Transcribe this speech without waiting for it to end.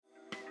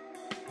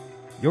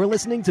You're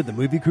listening to the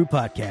Movie Crew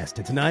Podcast,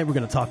 and tonight we're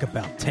going to talk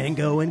about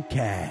Tango and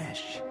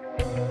Cash.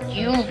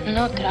 You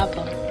no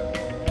trouble.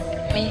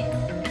 Me,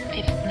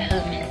 Fifth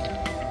Element.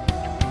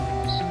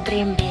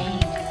 Supreme Being.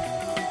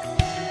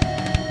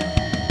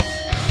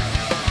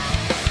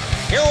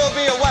 You will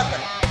be a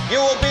weapon.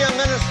 You will be a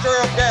minister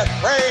of death,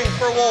 praying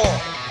for war.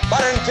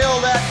 But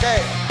until that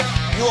day,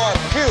 you are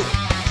cute.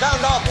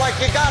 Sound off like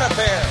you got a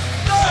pair.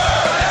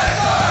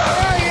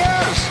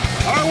 Yes.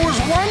 I was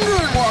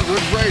wondering what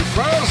would break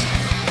first.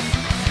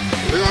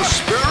 Your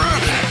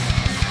spirit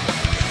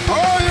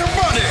or your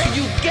money?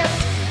 You get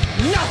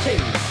nothing.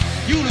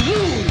 You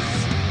lose.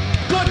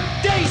 Good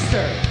day,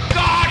 sir.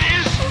 God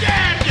is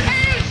dead.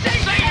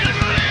 Satan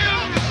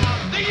lives.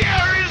 The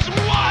year is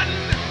won.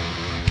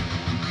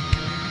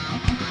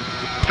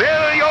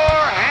 Fill your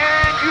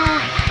hand, you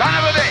son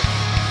of a bitch.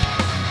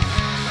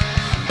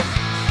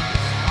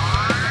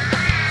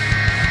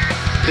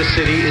 The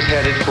city is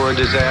headed for a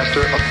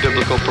disaster of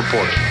biblical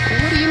proportion.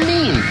 What do you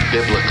mean,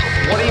 biblical?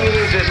 What he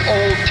means is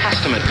Old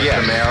Testament,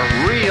 Mr. Mayor.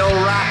 Real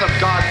wrath of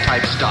God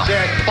type stuff.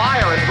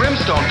 Fire and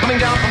brimstone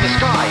coming down from the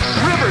skies.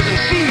 Rivers and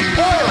seas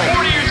boiling.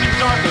 40 years of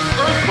darkness,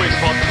 earthquakes,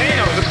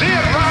 volcanoes, the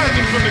dead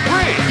rising from the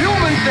grave.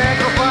 Human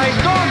sacrifice,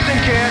 dogs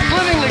and cats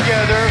living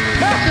together.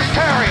 Mass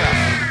hysteria.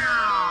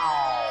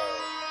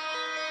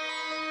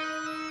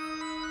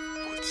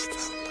 What's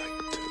that like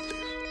to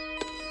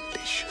live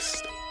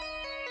deliciously?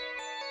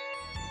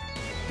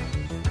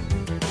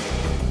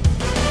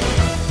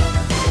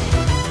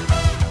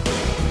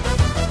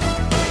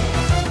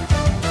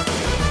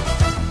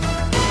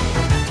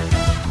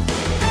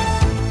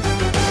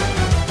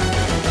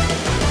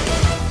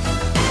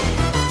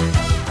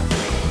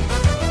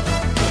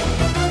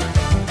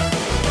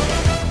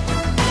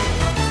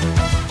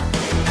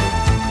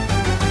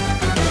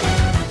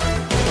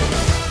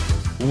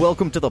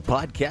 Welcome to the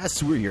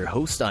podcast. We're your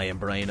hosts. I am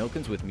Brian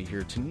Okins. With me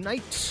here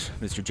tonight,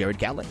 Mr. Jared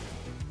Cowling.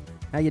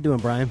 How you doing,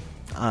 Brian?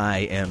 I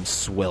am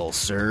swell,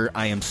 sir.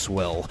 I am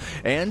swell.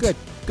 And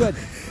Good.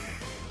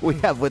 we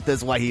have with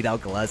us Wahid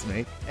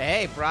Al-Khalasmi.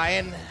 Hey,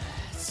 Brian.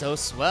 So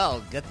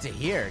swell. Good to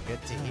hear.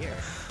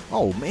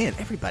 Oh, man,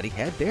 everybody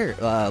had their,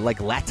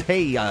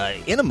 latte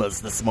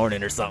enemas this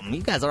morning or something.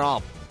 You guys are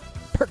all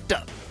perked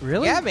up.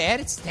 Really? Yeah,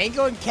 man. It's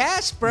Tango and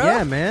Cash, bro.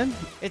 Yeah, man.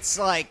 It's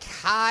like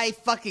high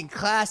fucking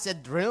class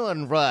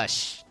adrenaline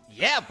rush.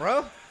 Yeah,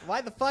 bro. Why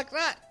the fuck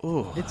not?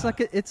 Ooh.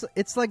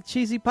 It's like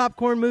cheesy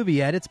popcorn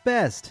movie at its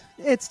best.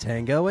 It's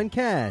Tango and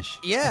Cash.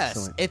 Yes.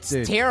 Excellent. It's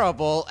Dude.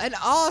 terrible and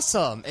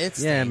awesome.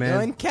 It's Tango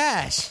man. and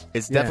Cash.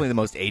 It's definitely the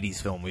most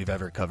 80s film we've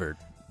ever covered.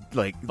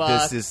 Like, Fuck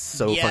this is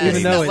so yes, fucking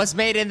Even though that it- was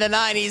made in the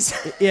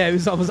 90s. Yeah, it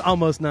was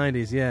almost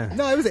 90s, yeah.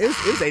 No, it was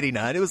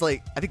 89. It was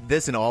like, I think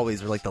this and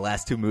Always were like the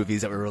last two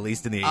movies that were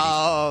released in the 80s.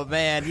 Oh,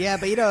 man. Yeah,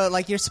 but,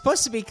 like, you're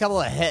supposed to be a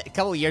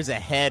couple years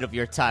ahead of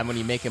your time when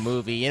you make a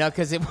movie,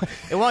 because it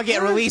won't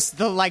get released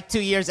till, like,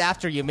 2 years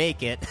after you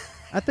make it.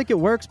 I think it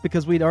works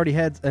because we'd already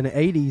had an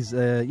 80s,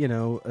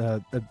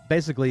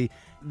 basically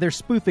they're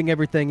spoofing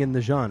everything in the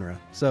genre.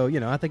 So,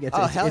 I think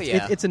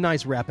it's a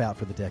nice wrap out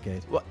for the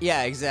decade. Well,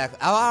 yeah, exactly.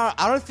 I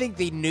don't think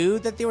they knew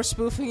that they were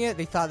spoofing it.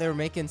 They thought they were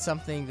making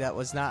something that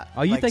was not.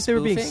 Oh, you think they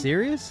were being spoofing?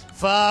 serious?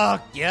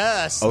 Fuck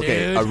yes,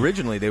 Okay, dude.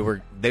 originally they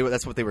were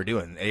that's what they were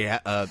doing.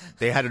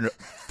 They had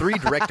 3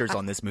 directors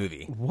on this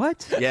movie.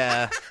 What?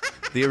 Yeah,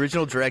 the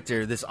original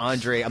director, this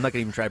Andre, I'm not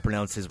gonna even try to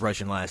pronounce his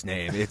Russian last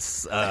name.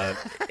 It's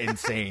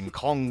insane,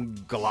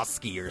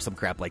 Kongolaski or some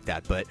crap like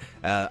that. But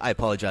I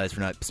apologize for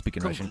not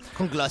speaking Russian.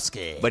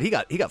 Kongluski. But he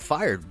got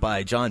fired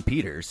by John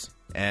Peters.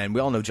 And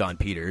we all know John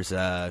Peters.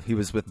 He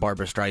was with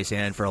Barbra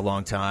Streisand for a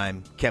long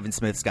time. Kevin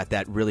Smith's got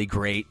that really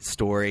great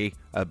story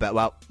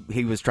about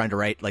he was trying to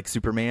write like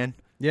Superman.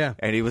 Yeah.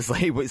 And he was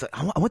like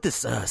I want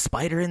this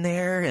spider in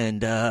there,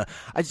 and I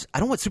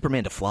don't want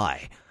Superman to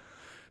fly.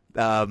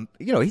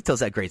 He tells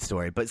that great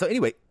story. But so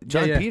anyway,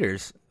 John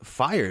Peters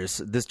fires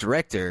this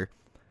director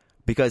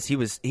because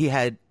he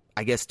had,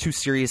 I guess, too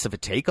serious of a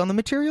take on the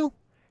material,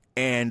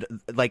 and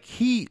like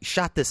he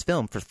shot this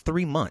film for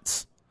 3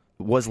 months.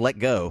 Was let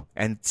go,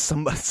 and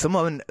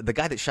someone, the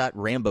guy that shot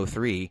Rambo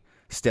 3,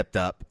 stepped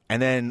up, and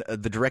then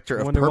the director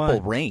of Purple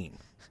Rain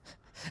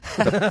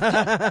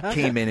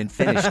came in and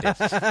finished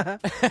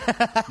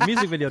it.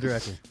 Music video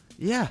director.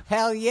 Yeah.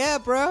 Hell yeah,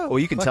 bro. Well,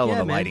 you can tell on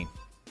the man. lighting.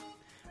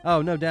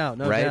 Oh, no doubt,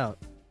 no Right? doubt.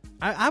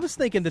 I was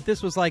thinking that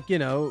this was like,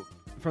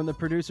 from the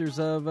producers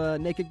of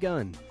Naked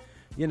Gun,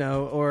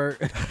 or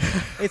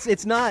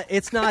it's not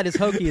as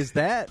hokey as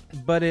that,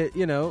 but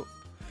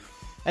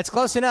That's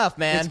close enough,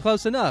 man. it's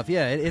close enough.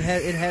 Yeah, it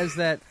has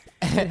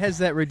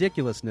that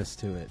ridiculousness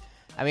to it.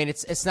 I mean,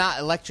 it's not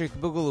Electric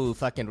Boogaloo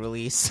fucking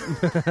release.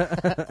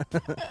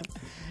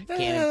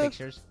 Canon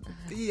Pictures.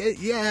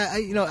 Yeah.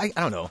 I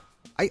don't know.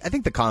 I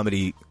think the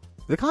comedy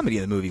of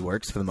the movie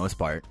works for the most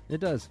part. It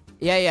does.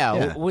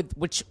 Yeah.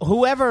 Which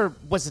whoever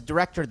was the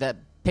director that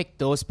picked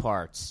those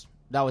parts,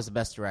 that was the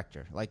best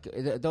director. Like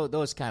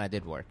those kind of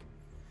did work.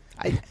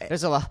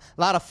 There's a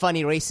lot of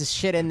funny racist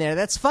shit in there.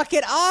 That's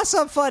fucking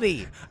awesome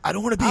funny. I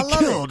don't want to be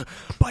killed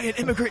by an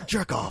immigrant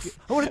jerk-off.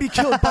 I want to be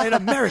killed by an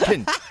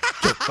American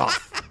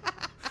jerk-off.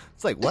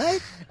 It's like,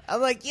 what? I'm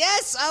like,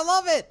 yes, I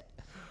love it.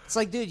 It's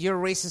like, dude, you're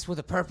a racist with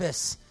a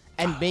purpose.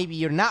 And maybe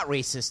you're not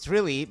racist,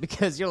 really,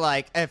 because you're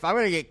like, if I'm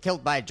going to get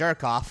killed by a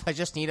jerk-off, I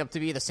just need him to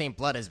be the same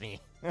blood as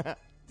me.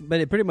 But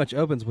it pretty much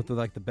opens with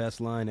the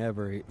best line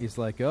ever. He's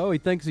like, "Oh, he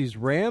thinks he's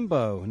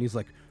Rambo," and he's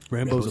like,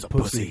 "Rambo's a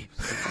pussy."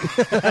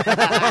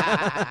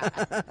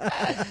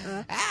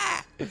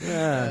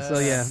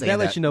 That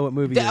lets you know what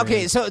movie.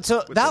 Okay, so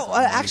that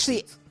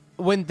actually,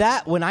 when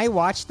I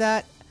watched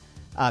that,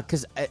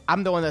 because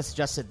I'm the one that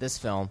suggested this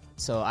film,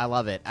 so I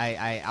love it.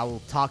 I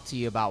will talk to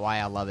you about why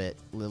I love it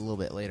a little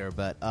bit later,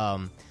 but.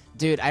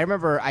 Dude, I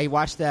remember I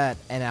watched that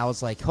and I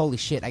was like, holy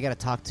shit, I got to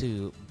talk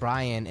to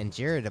Brian and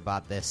Jared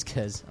about this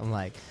because I'm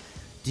like,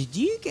 do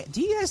you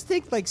guys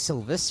think like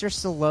Sylvester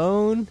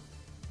Stallone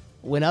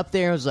went up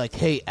there and was like,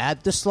 hey,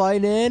 add this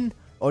line in?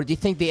 Or do you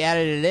think they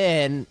added it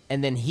in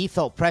and then he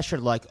felt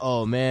pressured like,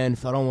 oh man,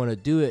 if I don't want to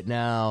do it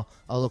now,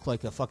 I'll look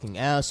like a fucking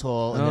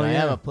asshole and then I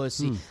am a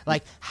pussy.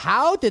 Like,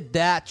 how did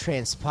that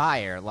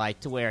transpire? Like,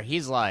 to where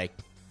he's like...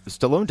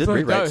 Stallone did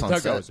rewrites on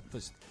set.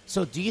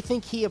 So do you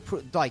think he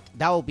approved? Like,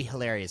 that would be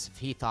hilarious if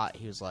he thought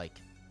he was like,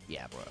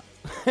 yeah, bro,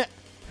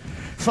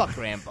 fuck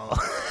Rambo.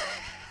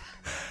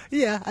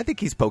 Yeah, I think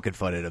he's poking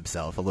fun at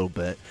himself a little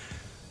bit.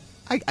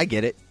 I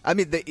get it. I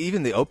mean,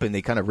 even the Open,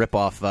 they kind of rip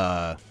off.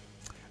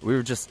 We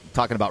were just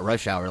talking about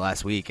Rush Hour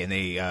last week, and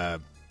I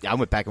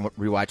went back and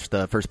rewatched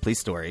the first Police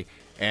Story,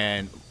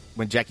 and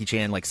when Jackie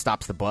Chan like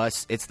stops the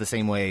bus, it's the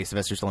same way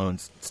Sylvester Stallone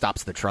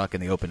stops the truck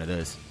in the Open. It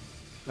is.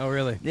 Oh,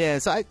 really? Yeah.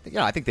 So I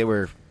think they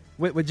were.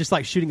 With just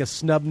like shooting a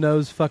snub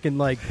nose fucking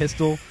like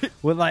pistol.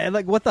 With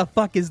like what the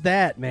fuck is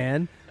that,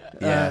 man?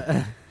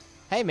 Yeah.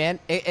 Hey, man,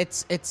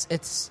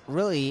 it's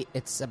really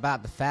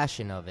about the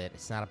fashion of it.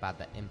 It's not about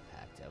the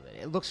impact of it.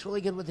 It looks really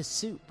good with his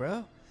suit,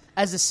 bro.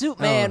 As a suit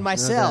man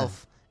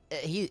myself,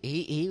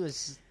 he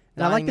was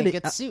not a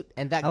good suit.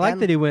 And that I like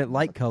that he went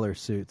light color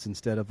suits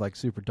instead of like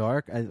super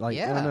dark. I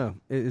don't know.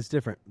 It's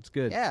different. It's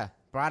good. Yeah,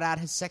 brought out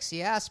his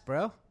sexy ass,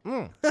 bro.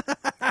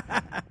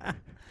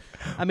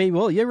 I mean,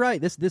 well, you're right.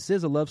 This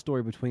is a love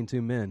story between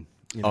two men.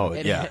 You know? Oh,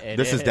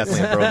 this is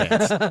definitely a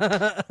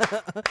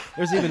bromance.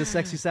 There's even a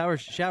sexy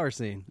shower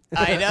scene.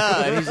 I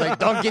know. And he's like,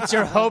 don't get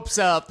your hopes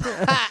up.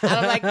 And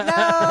I'm like,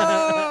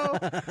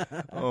 no.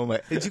 Oh, my.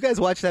 Did you guys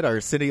watch that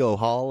Arsenio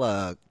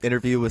Hall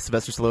interview with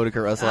Sylvester Stallone and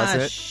Kurt Russell last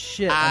night?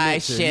 Shit. I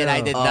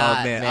did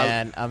not,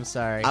 man. I'm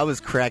sorry. I was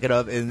cracking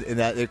up in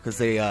that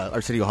because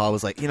Arsenio Hall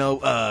was like, me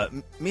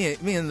and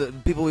the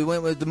people we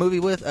went with the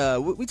movie with,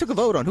 we took a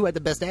vote on who had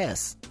the best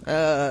ass.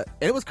 And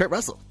it was Kurt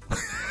Russell.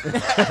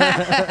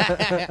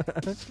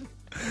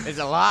 There's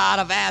a lot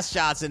of ass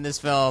shots in this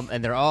film,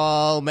 and they're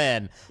all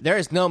men. There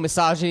is no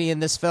misogyny in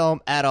this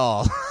film at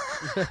all.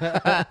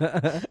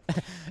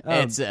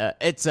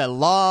 It's a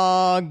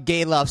long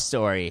gay love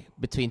story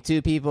between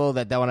two people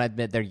that don't want to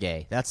admit they're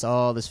gay. That's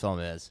all this film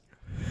is.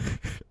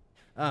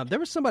 There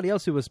was somebody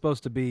else who was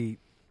supposed to be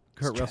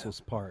Kurt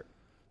Russell's part.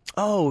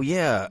 Oh,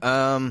 yeah.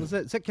 Was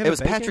that Kevin It was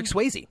Bacon? Patrick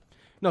Swayze.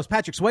 No, it's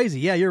Patrick Swayze.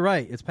 Yeah, you're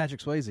right. It's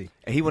Patrick Swayze.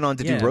 And he went on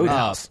to do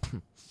Roadhouse.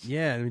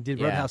 Yeah, and we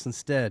did Roadhouse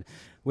instead,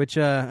 which,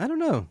 I don't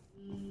know.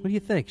 What do you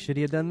think? Should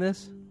he have done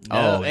this?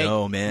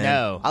 No, man.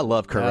 No. I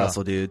love Kurt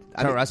Russell, dude.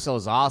 Kurt Russell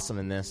is awesome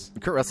in this.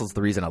 Kurt Russell's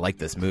the reason I like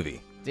this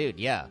movie. Dude,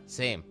 yeah,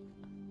 same.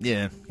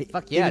 Yeah.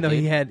 Fuck yeah, Even though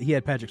dude. he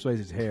had Patrick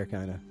Swayze's hair,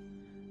 kind of.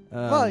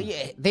 Well,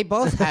 yeah, they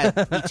both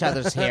had each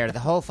other's hair the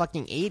whole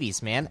fucking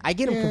 80s, man. I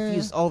get them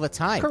confused all the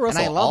time. Kurt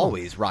Russell and I love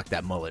always rocked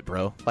that mullet,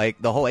 bro.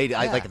 Like, the whole 80s.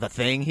 Like, The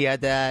Thing, he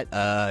had that.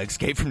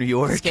 Escape from New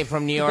York. Escape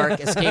from New York.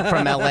 Escape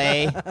from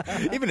L.A.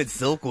 Even in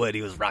Silkwood,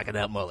 he was rocking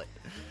that mullet.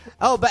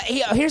 Oh, but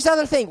here's the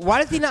other thing.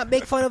 Why did he not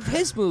make fun of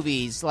his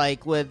movies,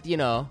 like with,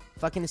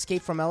 fucking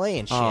Escape from L.A.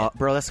 and shit?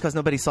 Bro, that's because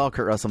nobody saw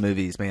Kurt Russell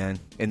movies, man,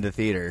 in the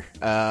theater.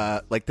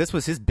 Like, this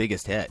was his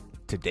biggest hit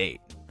to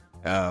date.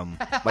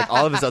 Like,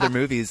 all of his other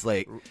movies,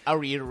 like...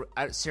 Are you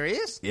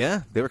serious?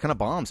 Yeah, they were kind of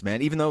bombs,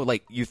 man. Even though,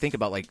 like, you think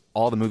about, like,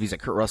 all the movies that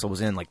Kurt Russell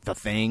was in, like The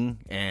Thing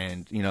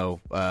and,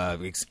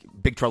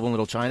 Big Trouble in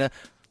Little China,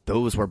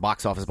 those were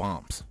box office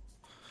bombs.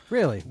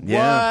 Really?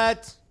 Yeah.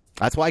 What?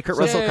 That's why Kurt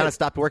Russell kind of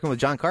stopped working with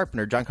John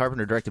Carpenter. John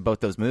Carpenter directed both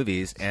those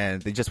movies,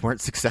 and they just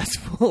weren't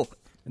successful.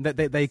 And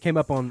they came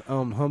up on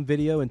home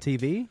video and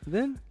TV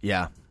then?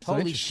 Yeah. So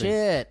Holy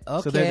shit.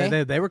 Okay.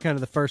 So they were kind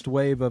of the first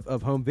wave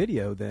of home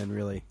video then,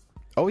 really.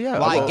 Oh, yeah.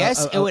 Well, I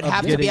guess it would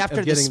have to be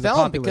after this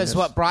film, the because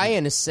what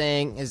Brian is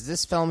saying is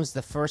this film is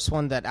the first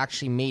one that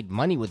actually made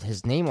money with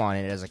his name on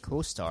it as a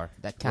co-star.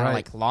 That kind of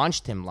like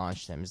launched him.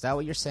 Is that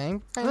what you're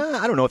saying?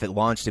 I don't know if it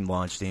launched him.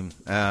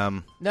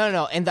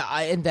 No. In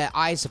the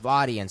eyes of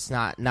audience,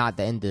 not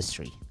the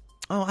industry.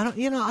 Oh, I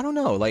don't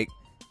know. Like,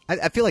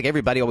 I feel like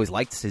everybody always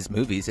likes his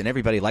movies, and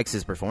everybody likes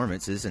his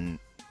performances, and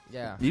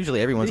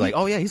usually everyone's like,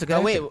 oh, yeah, he's a good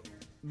actor. Wait,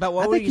 but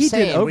what were you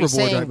saying? Were you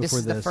saying this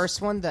is the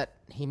first one that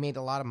he made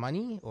a lot of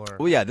money? Or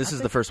well, yeah, this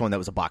is the first one that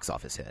was a box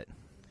office hit.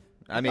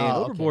 I mean,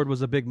 Overboard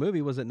was a big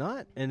movie, was it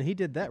not? And he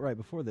did that right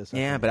before this.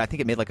 Yeah, but I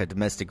think it made like a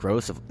domestic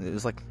gross of it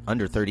was like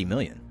under $30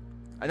 million.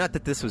 Not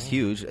that this was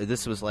huge.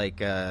 This was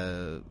like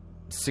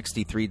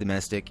 63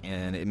 domestic,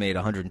 and it made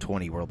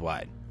 120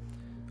 worldwide.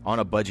 on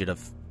a budget of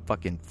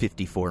fucking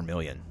 $54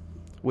 million,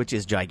 which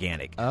is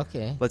gigantic.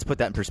 Okay. Let's put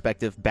that in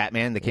perspective.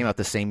 Batman, that came out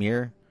the same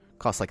year,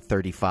 cost like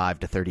 $35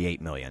 to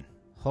 $38 million.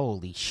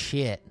 Holy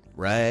shit.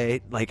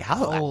 Right? Like,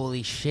 how?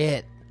 Holy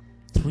shit.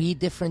 3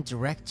 different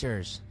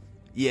directors.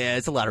 Yeah,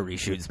 it's a lot of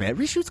reshoots, man.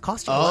 Reshoots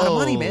cost you a lot of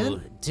money,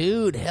 man.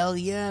 Dude, hell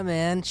yeah,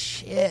 man.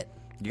 Shit.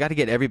 You got to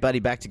get everybody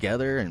back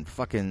together and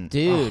fucking...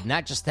 Dude,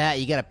 not just that.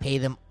 You got to pay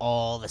them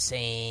all the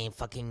same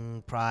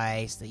fucking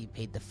price that you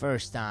paid the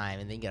first time.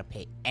 And then you got to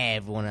pay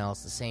everyone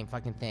else the same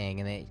fucking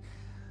thing. And they...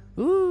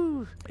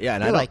 Ooh. Yeah,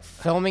 and you're like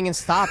filming and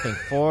stopping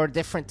 4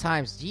 different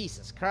times.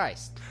 Jesus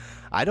Christ.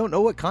 I don't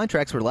know what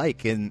contracts were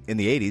like in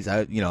the 80s.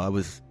 I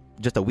was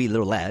just a wee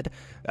little lad.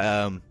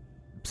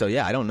 So,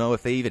 yeah, I don't know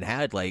if they even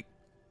had, like,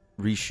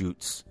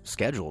 reshoots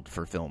scheduled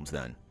for films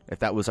then. If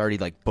that was already,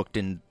 like, booked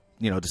in...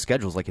 to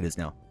schedules like it is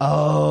now.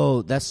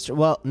 Oh, that's true.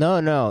 Well,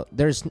 no.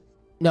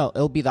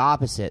 It'll be the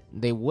opposite.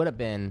 They would have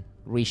been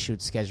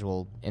reshoots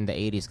scheduled in the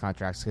 80s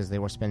contracts because they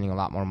were spending a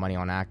lot more money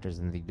on actors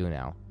than they do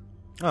now.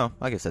 Oh,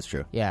 I guess that's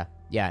true. Yeah.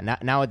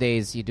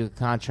 Nowadays, you do a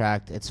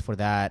contract, it's for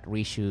that,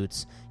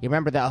 reshoots. You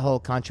remember that whole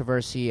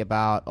controversy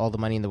about All the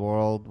Money in the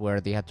World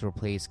where they had to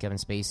replace Kevin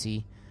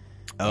Spacey?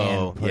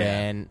 And put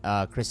in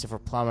Christopher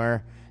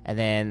Plummer. And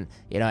then,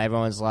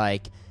 everyone's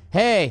like...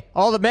 Hey,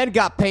 all the men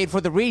got paid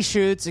for the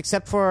reshoots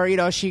except for,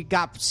 she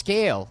got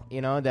scale,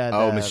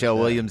 Michelle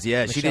Williams,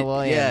 yeah. Michelle she did,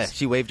 Williams. Yeah,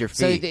 she waived her fee.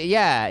 So,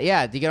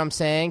 yeah, do you get what I'm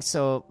saying?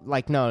 So,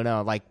 like,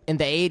 no, like, in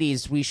the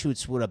 80s,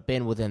 reshoots would have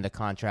been within the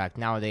contract.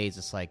 Nowadays,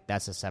 it's like,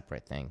 that's a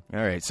separate thing. All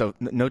right, so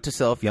note to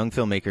self, young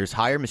filmmakers,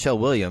 hire Michelle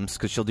Williams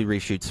because she'll do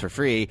reshoots for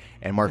free,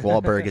 and Mark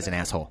Wahlberg is an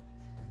asshole.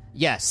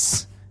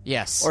 Yes.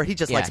 Or he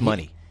just likes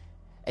money.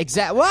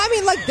 Exactly. Well, I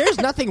mean, like, there's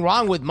nothing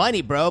wrong with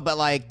money, bro. But,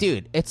 like,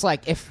 dude, it's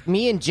like if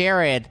me and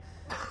Jared,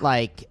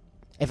 like,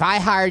 if I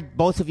hired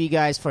both of you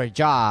guys for a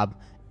job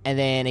and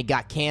then it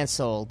got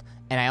canceled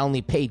and I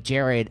only paid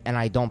Jared and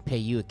I don't pay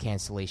you a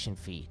cancellation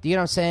fee. Do you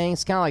know what I'm saying?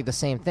 It's kind of like the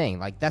same thing.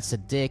 Like, that's a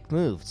dick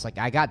move. It's like,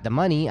 I got the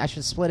money. I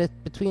should split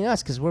it between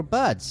us because we're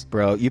buds.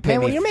 Bro, you pay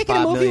me when you're making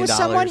a movie with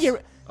someone,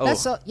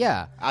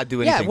 I'll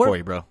do anything for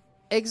you, bro.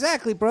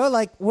 Exactly, bro.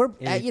 Like, we're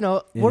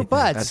we're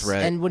buds. That's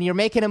right. And when you're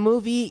making a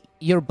movie,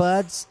 you're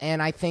buds,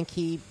 and I think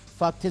he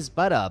fucked his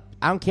butt up.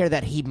 I don't care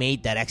that he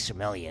made that extra $1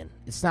 million.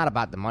 It's not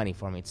about the money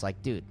for me. It's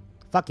like, dude,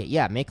 fuck it.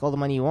 Yeah, make all the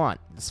money you want.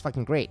 It's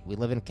fucking great. We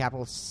live in a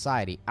capitalist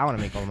society. I want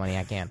to make all the money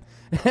I can.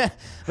 But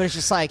it's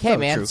just like, hey,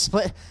 man,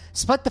 split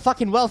the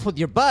fucking wealth with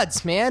your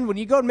buds, man. When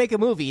you go and make a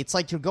movie, it's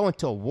like you're going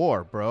to a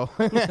war, bro.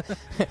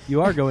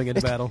 You are going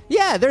into battle.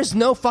 Yeah, there's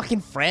no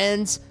fucking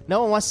friends.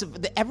 No one wants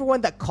to...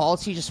 Everyone that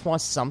calls you just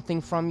wants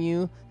something from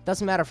you.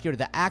 Doesn't matter if you're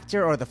the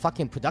actor or the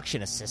fucking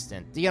production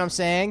assistant. Do you know what I'm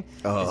saying?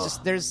 It's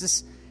just, there's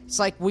this... It's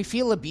like we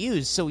feel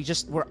abused, so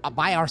we're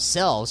by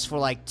ourselves for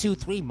like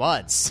 2-3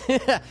 months.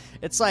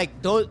 It's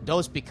like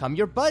those become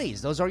your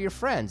buddies. Those are your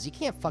friends. You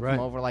can't fuck them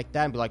over like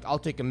that and be like, I'll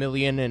take $1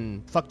 million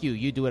and fuck you.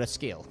 You do it at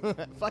scale.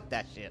 Fuck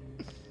that shit.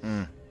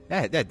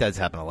 That does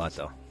happen a lot,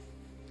 though.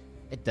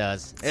 It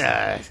does.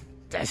 Yeah.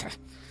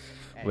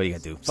 What are you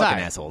gonna do? Fucking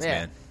assholes,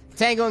 man.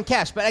 Tango and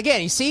Cash. But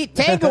again, you see,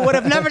 Tango would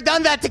have never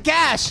done that to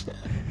Cash.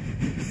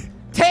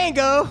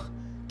 Tango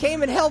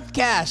came and helped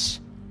Cash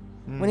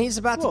when he's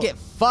about to get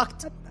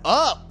fucked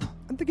up.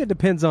 I think it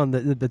depends on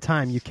the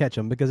time you catch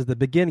them, because at the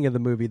beginning of the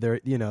movie,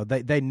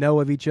 they know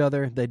of each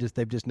other.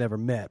 They've just never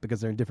met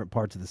because they're in different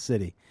parts of the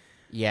city.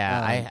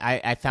 Yeah,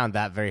 I found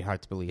that very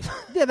hard to believe.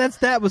 Yeah, that's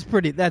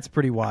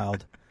pretty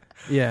wild.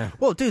 Yeah.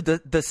 Well, dude,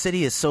 the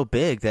city is so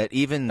big that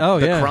even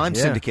the crime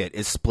syndicate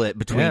is split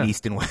between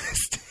East and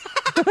West.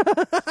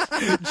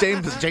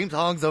 James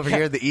Hong's over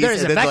here in the East.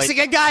 There's a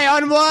Mexican guy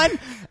on one,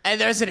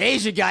 and there's an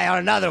Asian guy on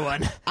another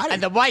one,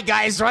 and the white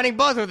guy is running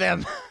both of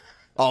them.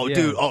 Oh,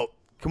 dude. Oh,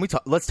 can we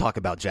talk? Let's talk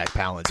about Jack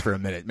Palance for a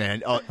minute,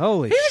 man.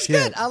 Holy shit. He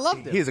was good. I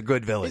loved him. He's a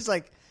good villain.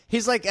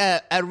 He's like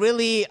a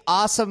really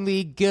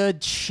awesomely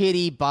good,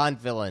 shitty Bond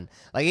villain.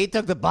 Like, he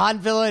took the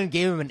Bond villain and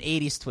gave him an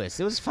 80s twist.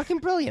 It was fucking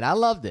brilliant. I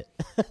loved it.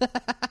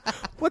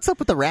 What's up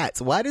with the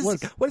rats? Why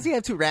does he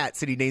have 2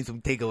 rats and he names them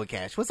Tango and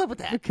Cash? What's up with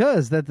that?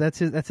 Because that's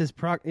his it's his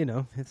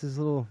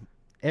little...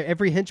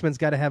 Every henchman's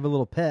got to have a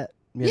little pet.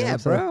 Yeah,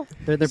 bro.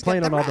 They're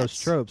playing on all those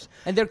tropes.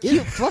 And they're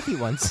cute, fluffy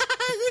ones.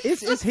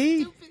 Is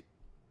he...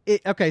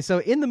 okay, so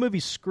in the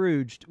movie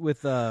Scrooged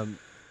with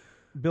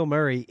Bill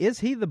Murray, is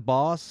he the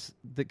boss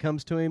that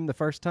comes to him the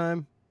first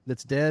time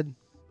that's dead?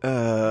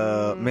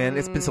 Man,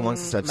 it's been so long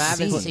since I've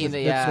seen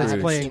that's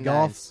playing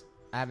golf.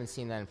 I haven't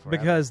seen that in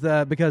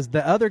forever. Because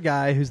the other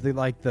guy who's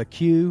the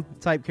Q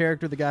type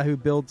character, the guy who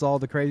builds all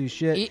the crazy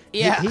shit,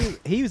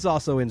 he was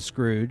also in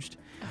Scrooged.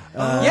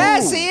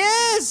 Yes, he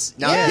is.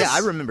 No, yes. Yeah, I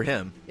remember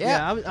him.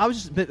 Yeah, I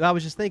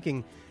was just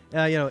thinking,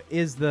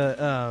 is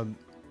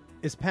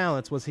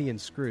Palance, was he in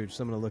Scrooge?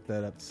 So I'm going to look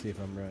that up to see if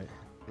I'm right.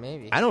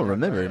 Maybe. I don't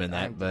remember him in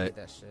that, but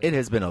it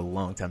has been a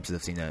long time since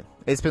I've seen that.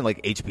 It's been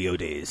like HBO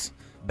days.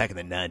 Back in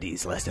the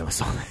 90s, last time I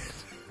saw that.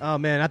 Oh,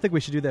 man, I think we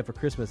should do that for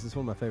Christmas. It's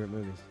one of my favorite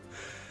movies.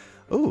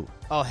 Ooh.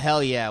 Oh,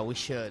 hell yeah, we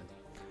should.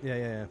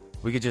 Yeah.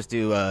 We could just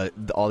do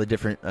all the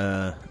different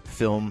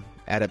film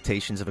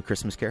adaptations of A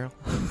Christmas Carol.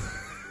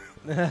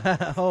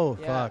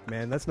 Fuck,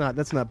 man. Let's not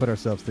put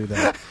ourselves through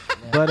that.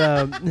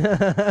 But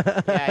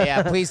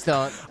please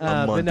don't.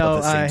 But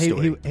no,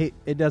 he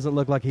it doesn't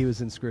look like he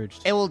was in Scrooge.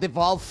 It will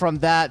devolve from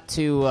that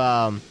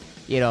to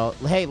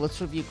hey, let's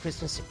review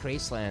Christmas at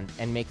Graceland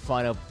and make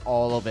fun of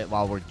all of it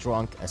while we're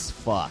drunk as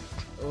fuck.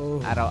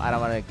 Oh. I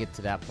don't want to get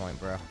to that point,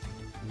 bro.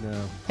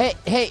 No.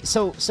 Hey,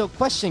 so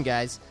question,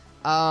 guys.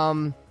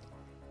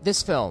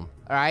 This film,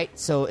 all right?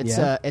 So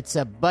it's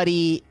a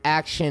buddy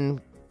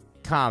action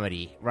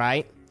comedy,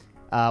 right?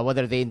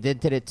 Whether they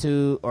did it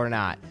too or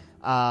not.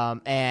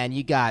 And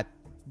you got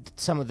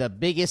some of the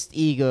biggest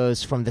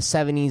egos from the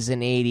 70s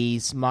and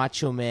 80s,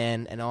 Macho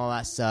Man and all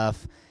that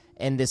stuff,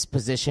 in this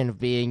position of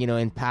being,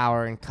 in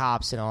power and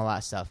cops and all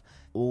that stuff.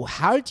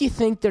 How did you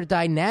think their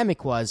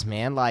dynamic was,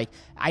 man? Like,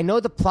 I know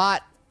the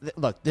plot.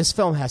 Look, this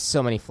film has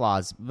so many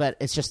flaws, but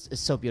it's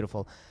so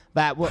beautiful.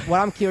 But what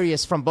I'm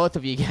curious from both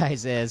of you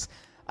guys is,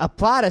 a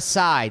plot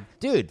aside,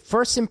 dude,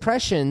 first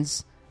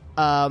impressions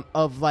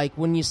of like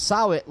when you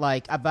saw it,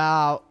 like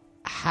about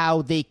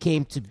how they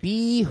came to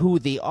be, who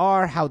they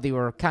are, how they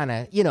were kind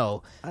of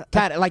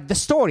like the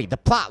story, the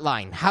plot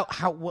line.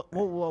 What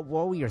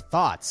were your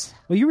thoughts?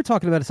 Well, you were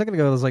talking about a second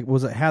ago.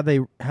 Was it how they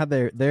had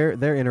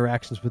their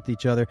interactions with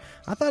each other?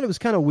 I thought it was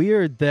kind of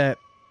weird that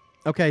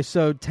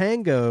so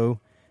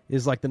Tango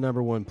is like the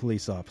number one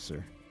police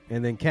officer,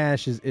 and then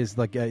Cash is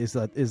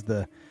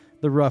the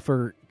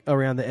rougher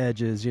around the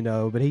edges,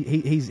 but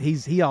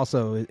he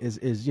also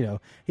is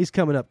he's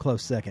coming up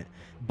close second.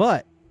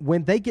 But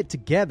when they get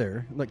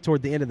together, like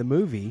toward the end of the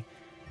movie,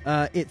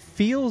 it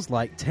feels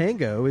like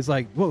Tango is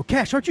like, "Whoa,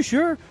 Cash, aren't you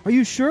sure? Are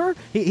you sure?"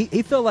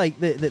 He felt like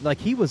that like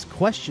he was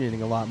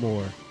questioning a lot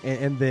more,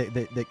 and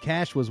that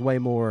Cash was way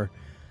more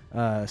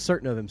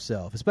certain of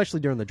himself,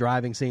 especially during the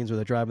driving scenes where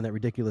they're driving that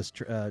ridiculous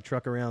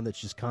truck around that's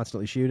just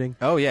constantly shooting.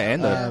 Oh yeah,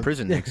 and the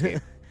prison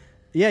escape.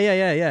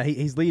 Yeah.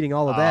 He's leading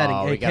all of that,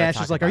 and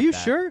Cash is like, "Are you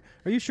sure?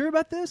 Are you sure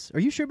about this? Are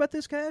you sure about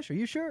this, Cash? Are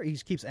you sure?" He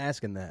just keeps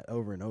asking that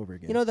over and over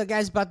again. The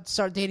guy's about to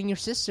start dating your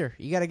sister.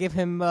 You got to give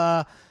him,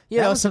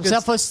 some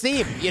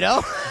self-esteem.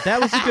 That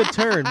was a good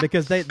turn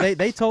because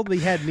they totally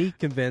had me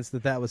convinced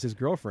that was his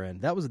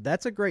girlfriend.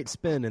 That's a great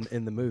spin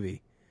in the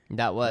movie.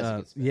 That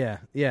was yeah.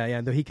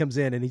 And he comes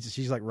in and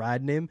she's like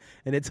riding him,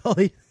 and it's all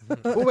he.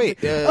 Well, wait.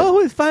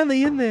 It's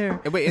finally in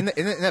there. Wait, in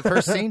that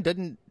first scene,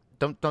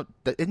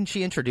 isn't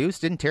she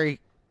introduced? Didn't Terry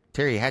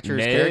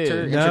Hatcher's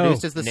character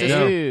introduced as the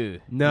sister?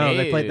 No,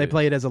 they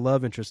play it as a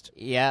love interest.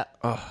 Yeah.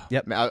 Oh,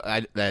 yep.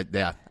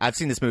 I've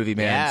seen this movie,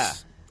 man. Yeah.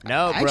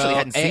 No, I actually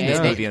hadn't seen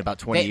this movie in about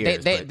 20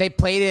 years. They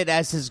played it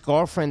as his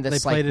girlfriend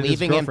that's like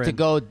leaving him to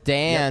go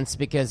dance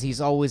because he's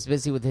always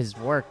busy with his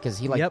work because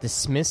he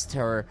dismissed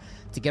her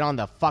to get on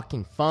the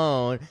fucking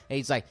phone. And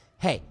he's like,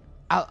 "Hey,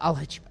 I'll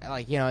hit you."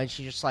 Like, and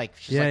she's like,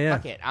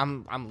 "Fuck it,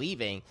 I'm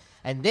leaving."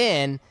 And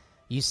then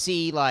you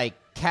see like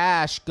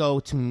Cash go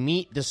to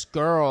meet this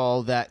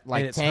girl that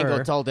like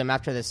Tango told him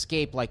after the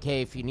escape, like,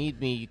 "Hey, if you need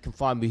me, you can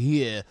find me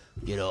here.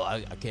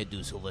 I can't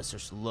do Sylvester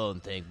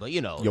Stallone thing, but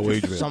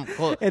some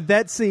And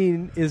that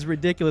scene is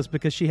ridiculous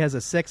because she has a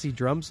sexy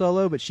drum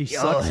solo, but she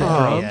sucks at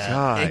drums.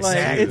 God.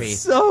 Exactly. Like, it's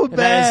so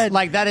bad.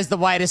 That is the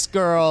whitest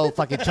girl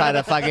fucking trying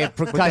to fucking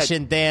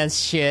percussion dance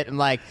shit. I'm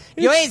like,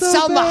 you ain't so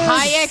Selma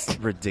bad.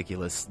 Hayek.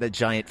 Ridiculous. That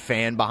giant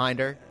fan behind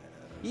her.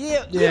 You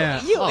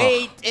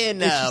ain't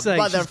in a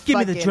motherfucking... Just give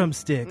me the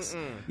drumsticks.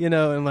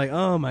 And like,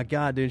 oh my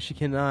God, dude, she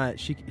cannot.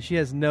 She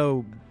has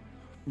no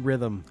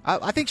rhythm.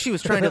 I think she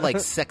was trying to like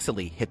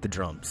sexily hit the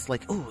drums.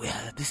 Like, oh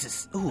yeah, this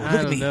is. Oh, look at me.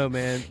 I don't know,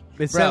 man.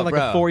 It sounded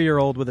like a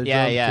 4-year-old with a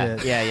drum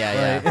kit.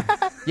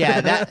 Yeah.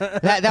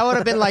 That would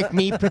have been like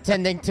me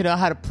pretending to know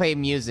how to play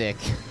music.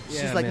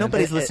 She's like,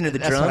 nobody's listening to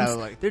the drums.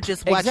 Like. They're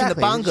just watching the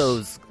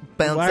bongos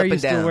bounce Why up are you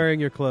and down. Still wearing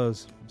your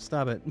clothes?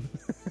 Stop it.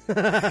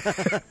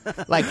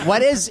 Like,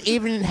 what is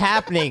even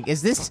happening?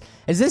 Is this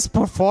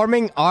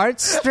performing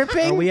arts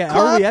stripping? Are we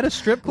at a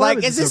strip club?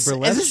 Like, is this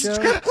a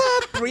strip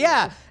club?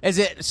 Yeah. Is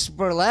it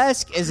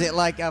burlesque? Is it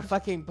like a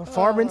fucking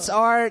performance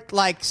art?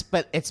 Like,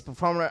 but it's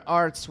performance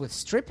arts with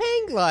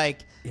stripping? Like,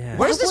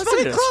 where's this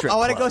fucking club? I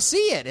want to go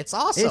see it. It's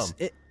awesome.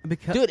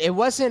 Dude, it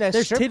wasn't a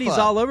strip club. There's titties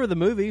all over the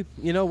movie.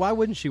 Why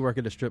wouldn't she work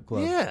at a strip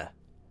club? Yeah.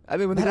 I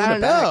mean, when they but go I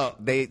in don't the know.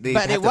 back, they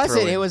but have it to wasn't.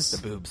 throw in It was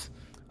the boobs.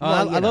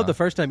 I love the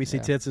first time you see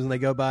tits and they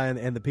go by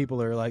and the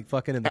people are like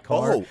fucking in the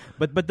car.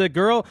 But the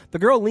girl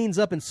leans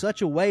up in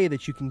such a way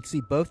that you can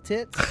see both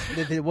tits.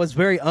 It was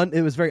very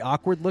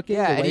awkward looking.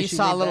 Yeah, the way and you she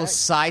saw a made little that.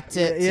 side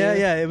tit.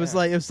 Yeah. It was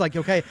like,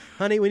 okay,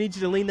 honey, we need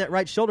you to lean that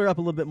right shoulder up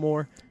a little bit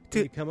more.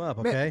 Dude, you come up,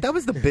 okay? Man, that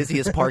was the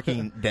busiest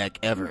parking deck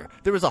ever.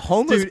 There was a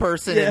homeless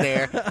person in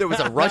there. There was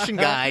a Russian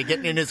guy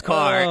getting in his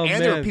car,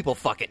 and there were people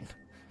fucking.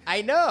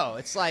 I know.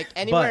 It's like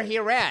anywhere he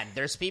ran,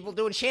 there's people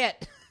doing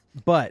shit.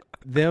 But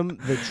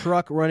the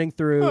truck running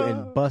through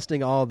and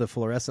busting all the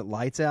fluorescent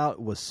lights out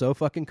was so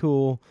fucking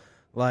cool.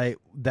 Like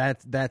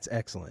that's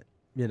excellent.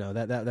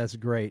 That's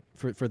great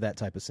for that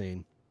type of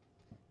scene.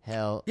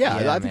 Hell Yeah,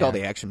 I think man. all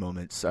the action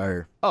moments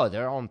are. Oh,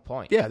 they're on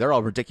point. Yeah, they're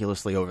all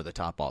ridiculously over the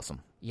top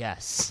awesome.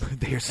 Yes.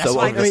 They're so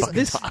over the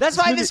fucking top. That's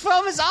why this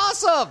film is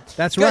awesome.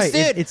 That's right.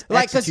 Dude, It's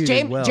because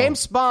executed well.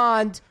 James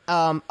Bond.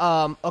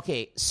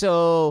 Okay,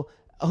 so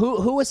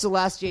who was the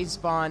last James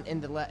Bond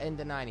in the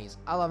 90s?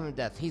 I love him to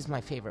death. He's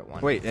my favorite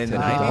one. Wait, in the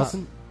Timothy 90s?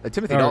 Dalton?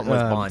 Timothy Dalton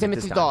was Bond. Timothy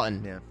at this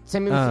Dalton. time.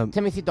 Yeah.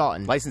 Timothy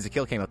Dalton. License to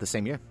Kill came out the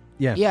same year.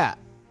 Yeah. Yeah.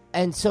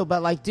 And so,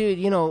 but like, dude,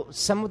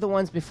 some of the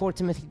ones before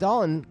Timothy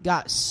Dalton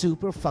got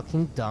super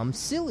fucking dumb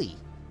silly.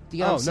 Do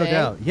you know what I'm no saying?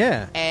 doubt.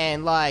 Yeah.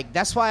 And like,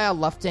 that's why I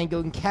love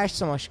Tango Cash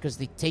so much, because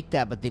they take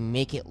that, but they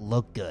make it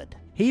look good.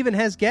 He even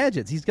has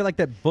gadgets. He's got like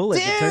that bullet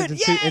Dude,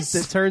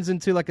 that turns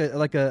into like a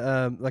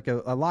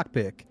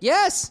lockpick.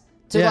 Yes,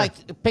 to Yeah.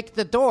 like pick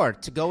the door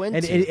to go into.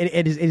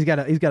 And he's got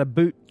a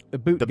boot The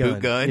gun.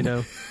 boot gun. You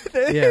know.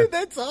 Dude, Yeah.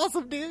 that's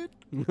awesome, dude.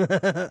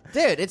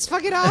 Dude, it's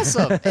fucking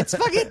awesome.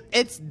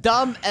 It's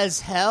dumb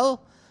as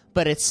hell,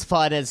 but it's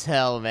fun as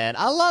hell, man.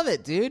 I love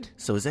it, dude.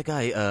 So is that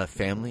guy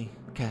Family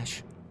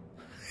Cash?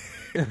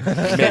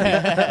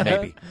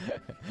 Maybe.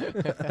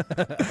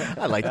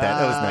 I like that.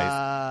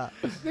 That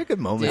was nice. They're good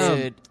moments.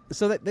 Dude.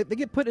 So they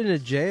get put in a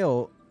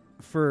jail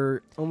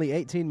for only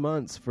 18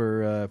 months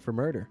for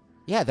murder.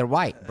 Yeah, they're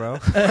white, bro.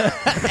 And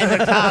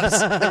they're cops.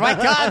 They're white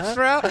cops,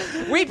 bro.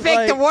 We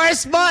picked the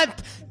worst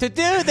month to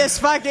do this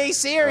fucking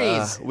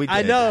series. We did.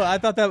 I know. I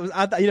thought that was.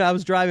 I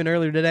was driving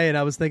earlier today, and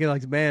I was thinking,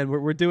 like, man,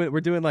 we're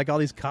doing like all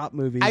these cop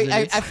movies. and I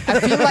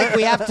it's- feel like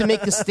we have to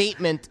make a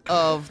statement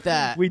of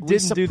that. We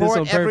didn't support do this on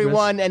purpose.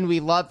 everyone and we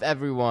love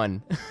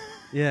everyone.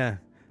 yeah.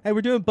 Hey,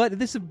 we're doing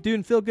this is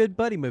doing feel good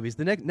buddy movies.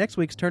 The next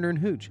week's Turner and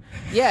Hooch.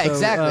 Yeah, So,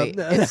 exactly.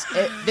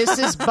 This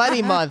is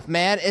buddy month,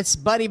 man. It's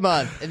buddy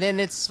month, and then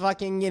it's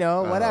fucking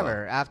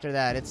whatever. After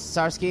that, it's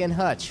Starsky and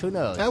Hutch. Who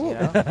knows?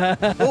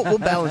 We'll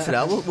balance it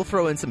out. We'll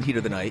throw in some heat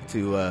of the night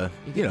to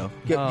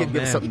give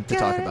us something to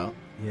talk about.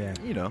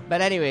 Yeah.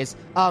 But anyways,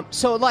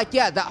 so like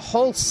that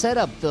whole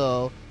setup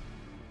though.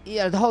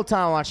 Yeah, the whole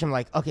time I watch him,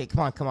 like, okay,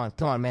 come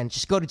on, man,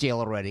 just go to jail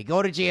already.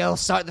 Go to jail,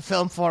 start the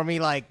film for me.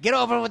 Like, get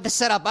over with the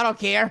setup. I don't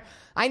care.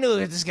 I knew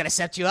this was gonna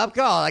set you up.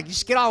 Go on, like,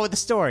 just get on with the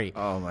story.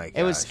 Oh my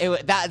gosh. It was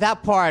that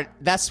part.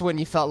 That's when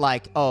you felt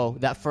like, oh,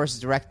 that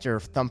first director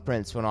of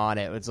thumbprints went on.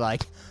 It was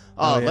like,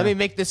 Oh, yeah. let me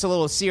make this a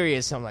little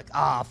serious. I'm like,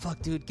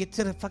 fuck, dude, get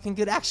to the fucking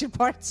good action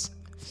parts.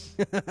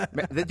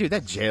 Man, dude,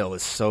 that jail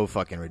is so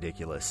fucking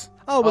ridiculous.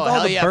 Oh, with all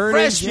hell the yeah, burning,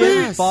 fresh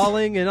shit, meat.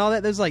 falling, and all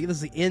that. This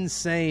is the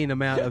insane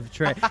amount of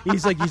trash.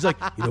 He's like,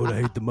 you know what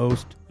I hate the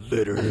most?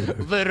 Litter.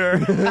 And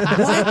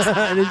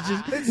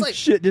it's like-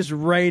 shit just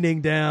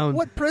raining down.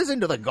 What prison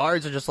do the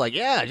guards are just like,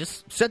 yeah,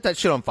 just set that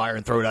shit on fire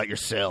and throw it out your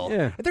cell?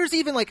 Yeah. There's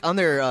even like on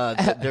their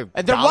And they're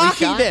dolly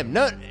walking shot, them.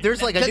 No,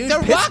 there's like a dude they're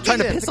walking trying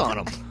to them. piss on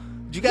them.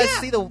 Did you guys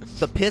see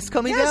the piss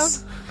coming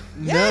Yes. down?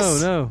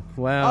 Yes. No.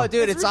 Wow. Oh,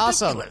 dude, It's it's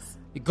awesome. ridiculous.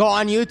 You go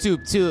on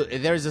YouTube too.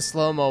 There's a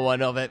slow mo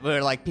one of it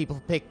where like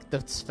people pick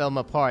the film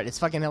apart. It's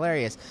fucking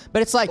hilarious.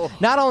 But it's like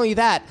not only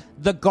that,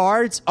 the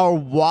guards are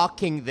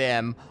walking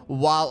them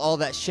while all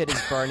that shit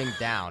is burning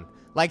down.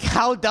 Like,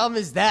 how dumb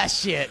is that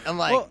shit? I'm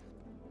like, Well,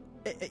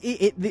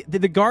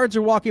 the guards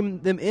are walking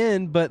them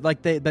in, but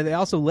like they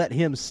also let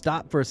him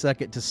stop for a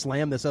second to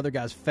slam this other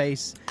guy's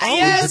face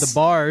Yes! into the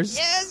bars.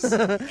 yes,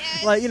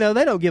 yes. Like, they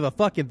don't give a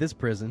fuck in this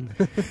prison.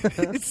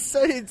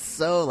 It's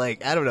so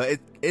like, I don't know.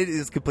 It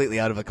is completely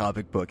out of a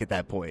comic book at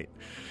that point.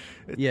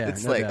 Yeah,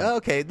 It's no like, doubt.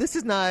 okay, this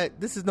is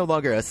no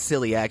longer a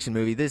silly action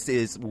movie. This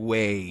is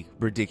way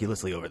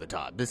ridiculously over the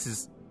top. This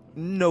is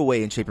no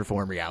way in shape or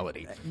form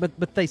reality.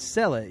 But they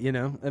sell it,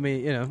 I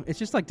mean, it's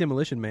just like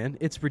Demolition Man.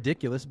 It's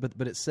ridiculous,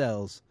 but it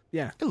sells.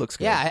 Yeah. It looks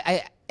good.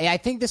 Yeah, I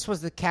think this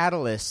was the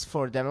catalyst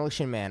for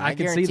Demolition Man. I can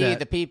see guarantee that.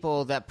 the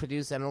people that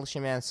produced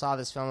Demolition Man saw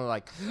this film and were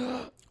like,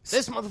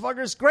 this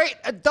motherfucker is great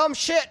at dumb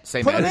shit.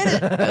 Same Put him in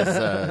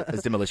editor it.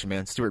 as Demolition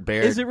Man. Stuart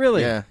Baird. Is it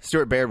really? Yeah.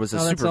 Stuart Baird was a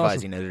Oh, that's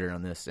supervising editor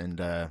on this, and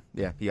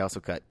he also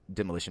cut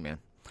Demolition Man.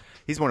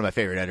 He's one of my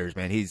favorite editors,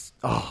 man. He's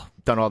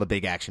done all the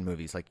big action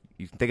movies. Like,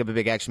 you can think of a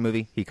big action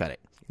movie, he cut it.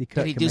 He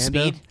cut Did he do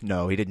Commando? Speed?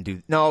 No, he didn't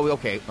do. No,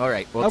 okay, all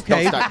right. Well,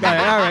 Okay, don't all start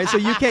now. right. So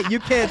you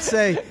can't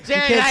say Jay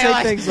and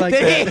I things like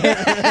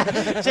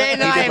that. Jay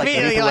and He I did, like,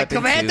 immediately Lethal like Weapon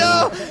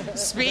Commando,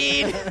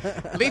 Speed,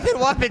 Lethal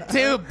Weapon 2.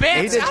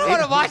 Bitch, did- I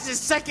want to watch the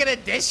second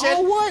edition.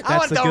 Oh, what? I That's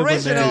want a the good one,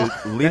 original. man.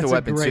 Lethal That's a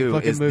Weapon great 2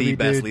 fucking is movie, the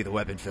best dude. Lethal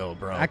Weapon film,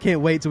 bro. I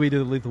can't wait till we do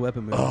the Lethal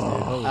Weapon movies, dude.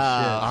 Holy shit.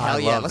 Hell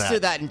yeah, love let's that. do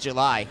that in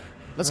July.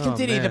 Let's Oh,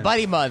 continue the man.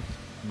 buddy month.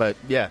 But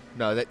yeah,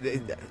 no,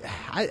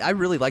 I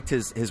really liked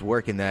his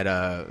work in that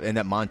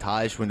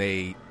montage when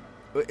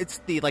it's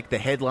the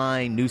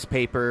headline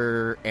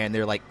newspaper, and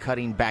they're like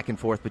cutting back and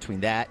forth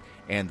between that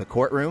and the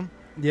courtroom.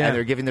 Yeah. And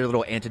they're giving their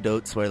little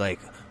antidotes where like,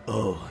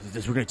 we're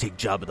gonna take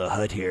Jabba the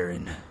Hutt here,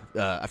 and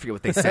I forget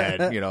what they said.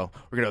 We're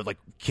gonna like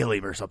kill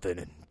him or something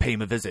and pay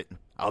him a visit.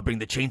 I'll bring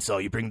the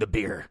chainsaw, you bring the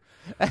beer.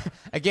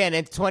 Again,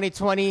 in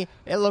 2020,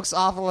 it looks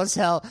awful as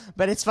hell,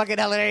 but it's fucking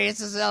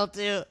hilarious as hell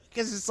too.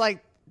 Because it's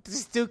like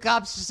these two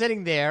cops are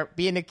sitting there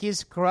being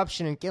accused of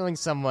corruption and killing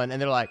someone,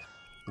 and they're like,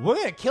 we're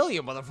gonna kill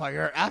you,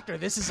 motherfucker, after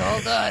this is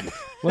all done.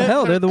 Well,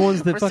 hell, they're the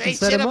ones that For fucking saying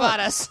set shit him about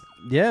up. us.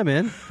 Yeah,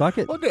 man. Fuck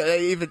it. Well,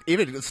 even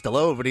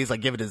Stallone, when he's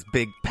like giving his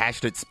big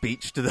passionate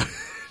speech to the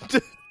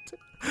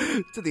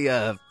to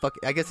the fuck,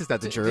 I guess it's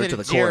not the juror, to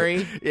the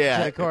jury, court. Yeah,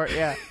 to the court.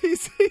 Yeah.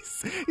 he's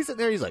sitting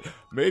there. He's like,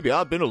 maybe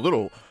I'm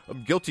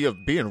guilty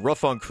of being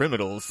rough on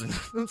criminals. And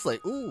it's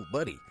like, ooh,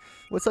 buddy,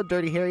 what's up,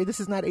 Dirty Harry? This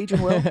is not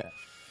aging well.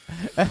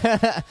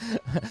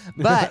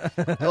 But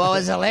what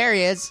was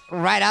hilarious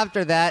right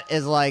after that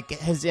is like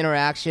his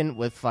interaction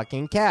with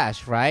fucking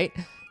Cash, right?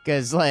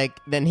 Because like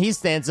then he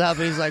stands up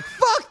and he's like,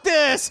 "Fuck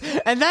this!"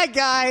 And that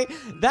guy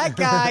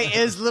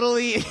is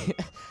literally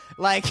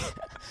like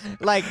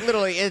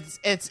literally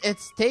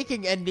it's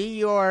taking a New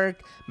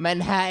York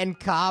Manhattan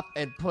cop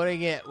and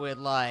putting it with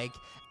like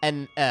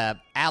an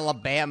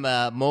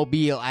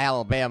Mobile,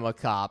 Alabama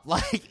cop.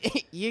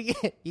 Like you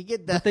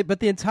get the But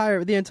the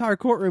entire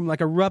courtroom like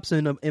erupts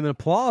in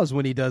applause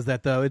when he does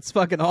that though. It's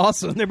fucking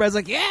awesome. Everybody's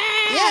like, yeah.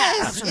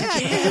 Yes,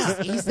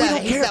 he's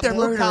that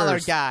blue collar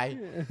guy.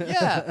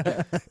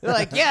 Yeah, they're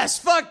like, yes,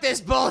 fuck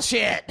this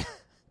bullshit.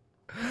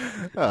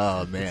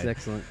 Oh man, It's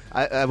excellent.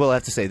 I will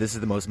have to say this is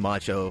the most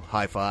macho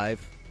high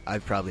five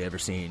I've probably ever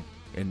seen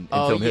in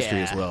film history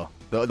as well.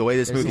 The way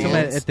this movie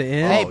ends. At the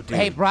end.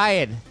 Hey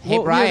Brian.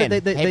 Well, yeah, they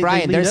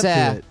lead There's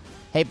up to it.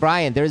 Hey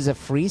Brian, there's a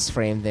freeze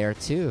frame there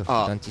too.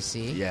 Oh, don't you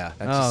see? yeah.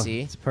 Don't you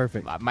see? It's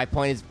perfect. My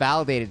point is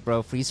validated,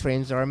 bro. Freeze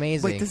frames are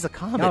amazing. Wait, this is a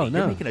comedy. Oh, no.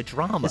 You're making a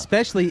drama.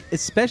 Especially in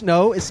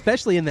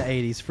the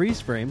 80s, freeze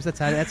frames. That's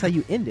how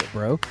you end it,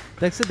 bro.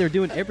 They said they're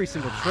doing every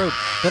single trope,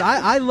 but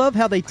I love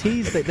how they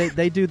tease.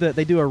 They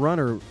do a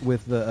runner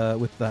with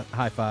the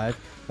high five.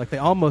 Like they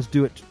almost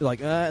do it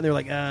like and they're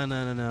like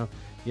no,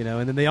 you know,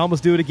 and then they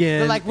almost do it again.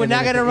 They're like, we're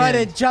not gonna run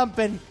and jump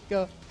and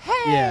go, hey.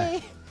 Yeah.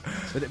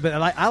 But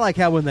I like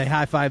how when they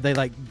high five, they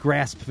like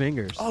grasp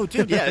fingers. Oh,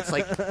 dude, yeah, it's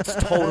like it's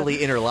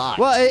totally interlocked.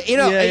 Well,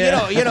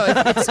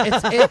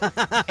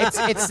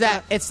 it's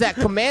that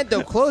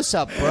commando close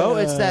up, bro.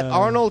 It's that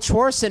Arnold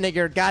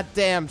Schwarzenegger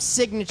goddamn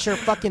signature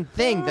fucking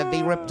thing that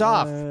they ripped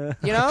off.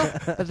 You know,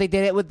 but they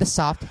did it with the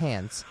soft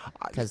hands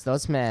because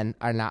those men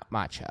are not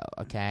macho.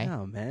 Okay.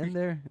 Oh man,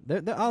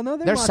 they're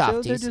macho.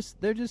 softies.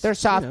 They're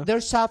soft. You know.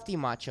 They're softy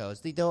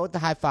machos. They do it with the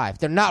high five.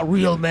 They're not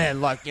real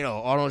men like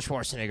Arnold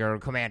Schwarzenegger or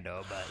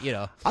Commando,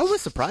 but I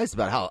was surprised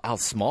about how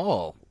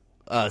small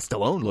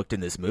Stallone looked in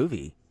this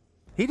movie.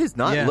 He does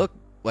not look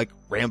like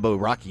Rambo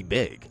Rocky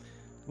big.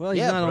 Well,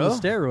 he's not on the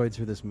steroids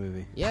for this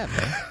movie. Yeah,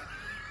 man.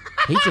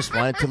 He just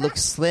wanted to look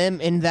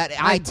slim in that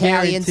I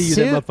Italian guarantee you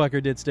suit. that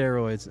motherfucker did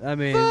steroids. I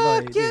mean,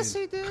 Yes,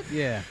 dude. he did.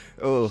 Yeah.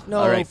 Oh, No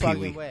all right,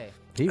 fucking Pee-wee. way.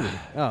 Pee-wee.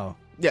 Oh.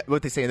 Yeah,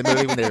 what they say in the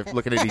movie when they're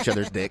looking at each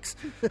other's dicks.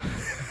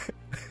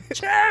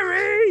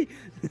 Cherry!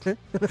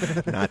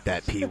 Not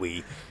that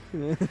Pee-wee.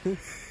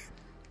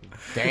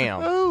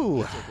 Damn.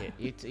 Oh.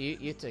 You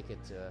took it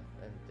to a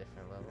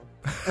different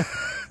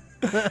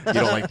level. You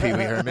don't like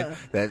Pee-wee Herman?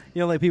 You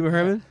don't like Pee-wee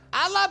Herman?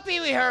 I love Pee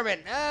Wee Herman.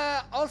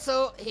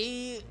 Also,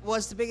 he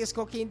was the biggest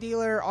cocaine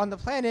dealer on the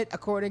planet,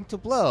 according to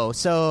Blow.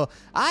 So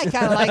I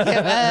kind of like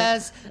him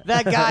as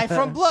that guy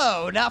from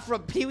Blow, not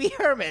from Pee Wee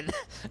Herman.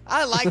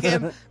 I like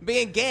him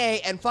being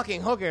gay and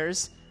fucking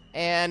hookers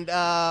and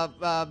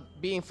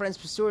being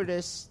friends with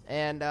stewardess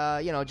and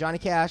Johnny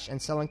Cash and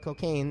selling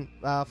cocaine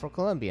for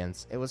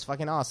Colombians. It was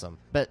fucking awesome.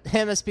 But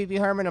him as Pee Wee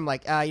Herman, I'm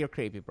like, you're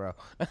creepy, bro.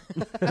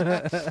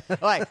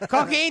 Like,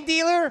 cocaine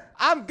dealer,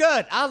 I'm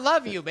good. I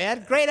love you,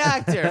 man. Great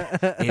actor.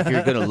 If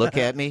you're going to look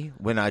at me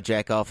when I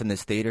jack off in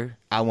this theater,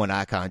 I want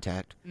eye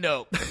contact.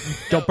 No.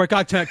 Don't break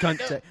eye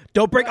contact.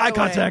 Don't break eye Run away.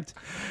 contact.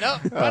 No,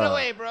 run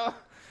away, bro.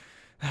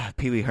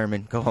 Pee-wee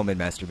Herman, go home and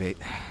masturbate.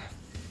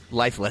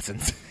 Life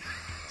lessons.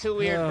 Too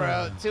weird,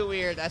 bro. Too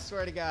weird. I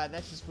swear to God,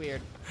 that's just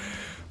weird.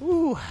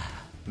 Ooh,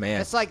 man.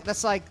 That's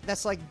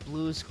like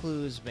Blue's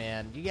Clues,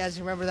 man. You guys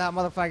remember that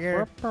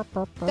motherfucker?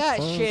 That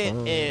shit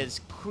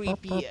is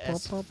creepy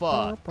as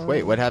fuck.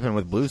 Wait, what happened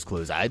with Blue's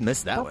Clues? I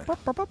missed that one.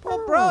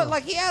 Well, bro,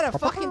 like he had a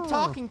fucking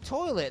talking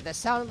toilet that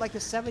sounded like a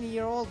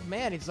 70-year-old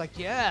man. He's like,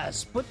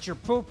 "Yes, put your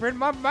poop in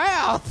my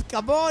mouth.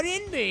 Come on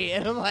in me."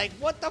 And I'm like,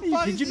 "What the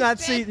fuck?" Did you not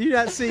see? Did you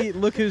not see?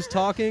 Look who's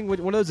talking. One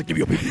of those. Like, give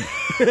me a pee.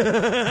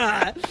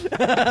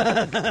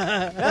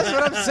 That's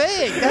what I'm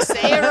saying. That's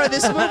the era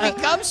this movie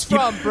comes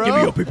from, bro. Give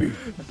me a pee.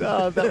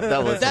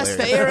 That was That's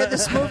the era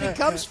this movie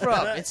comes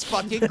from. It's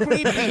fucking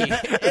creepy.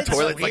 It's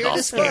toilet's like weird all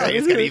as fuck. scary.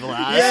 It's got evil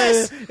eyes.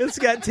 Yes, it's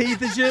got teeth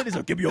and shit. It's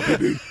like, give me a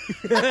pee.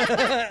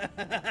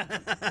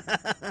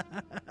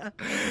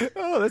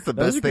 Oh, that's the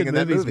Those best are thing good in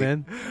that movies, movie.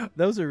 man.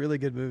 Those are really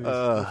good movies.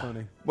 They're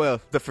funny.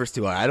 Well, the first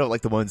two are. I don't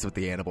like the ones with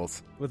the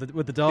animals. With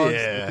the dogs.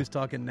 Yeah. Look who's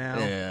talking now.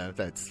 Yeah,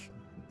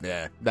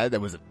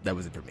 that was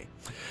it for me.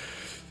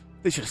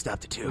 They should have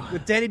stopped it too.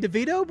 With Danny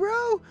DeVito,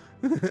 bro.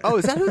 Oh,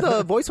 is that who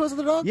the voice was of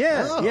the dog?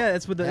 Yeah, Oh. yeah.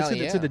 That's what Hell the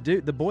yeah.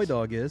 the boy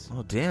dog is.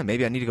 Oh, damn.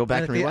 Maybe I need to go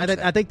back and rewatch that.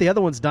 I think the other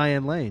one's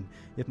Diane Lane.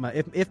 If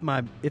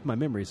my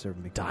memory is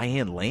serving me.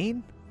 Diane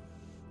Lane?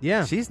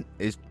 Yeah.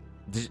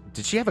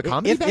 Did she have a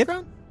comedy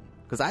background?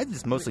 Because I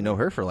just mostly know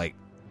her for like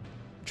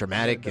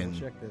dramatic and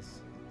check this.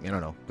 I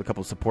don't know, the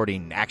couple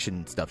supporting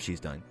action stuff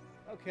she's done.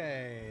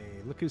 Okay,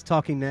 Look Who's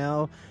Talking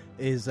Now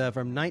is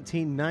from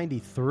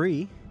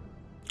 1993.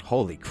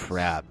 Holy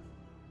crap.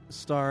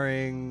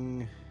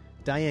 Starring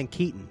Diane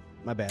Keaton.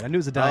 My bad. I knew it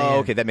was a Diane. Oh,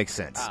 okay, that makes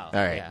sense. Oh, All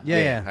right.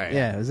 yeah. All right.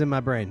 Yeah, it was in my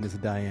brain. It's a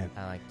Diane.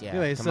 I like, yeah.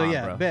 Anyway, come so on,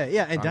 yeah, bro. and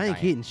Wrong Diane Diane.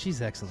 Keaton,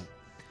 she's excellent.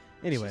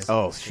 Anyways.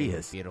 Oh, she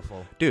is.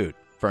 Beautiful. Dude,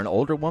 for an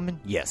older woman,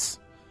 yes.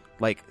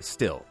 Like,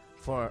 still.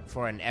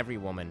 For an every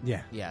woman.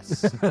 Yeah.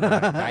 Yes.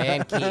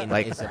 Diane Keaton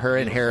Like, is a her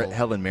and beautiful-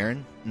 Helen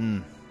Mirren?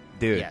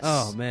 Dude. Yes.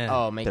 Oh, man.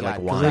 Oh my They're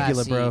god. like wine.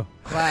 Caligula, bro.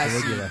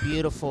 Classy, Caligula.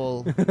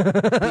 beautiful,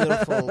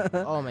 beautiful.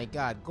 Oh my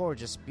god,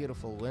 gorgeous,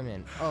 beautiful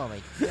women. Oh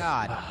my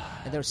god,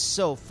 and they're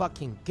so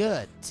fucking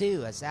good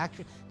too as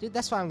actors. Dude,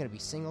 that's why I'm gonna be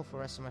single for the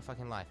rest of my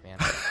fucking life, man.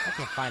 I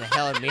can't find a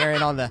Helen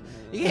Mirren on the.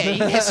 You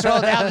can't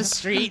stroll down the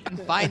street and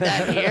find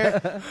that here,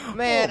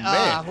 man. Oh,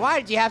 man. Why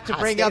did you have to High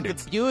bring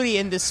standards. up the beauty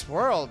in this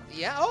world?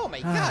 Yeah. Oh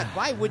my god,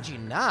 why would you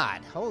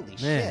not? Holy Man.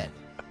 shit.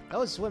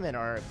 Those women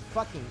are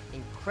fucking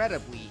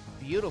incredibly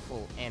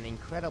beautiful and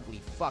incredibly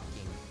fucking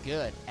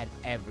good at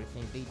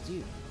everything they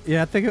do.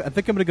 Yeah, I think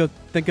I'm gonna go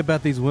think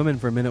about these women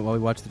for a minute while we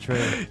watch the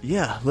trailer.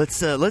 Yeah,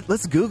 let's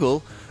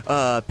Google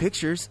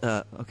pictures.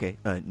 Okay,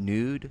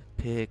 nude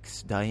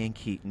pics, Diane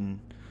Keaton.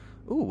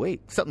 Ooh,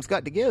 wait, something's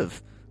got to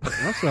give.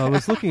 Also, I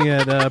was looking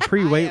at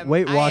pre-Weight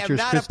Watchers I am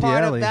not Christy a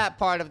part Alley. of that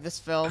part of this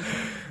film.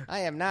 I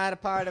am not a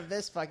part of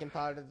this fucking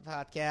part of the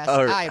podcast.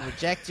 All right. I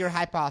reject your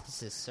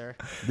hypothesis, sir.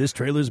 This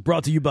trailer is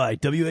brought to you by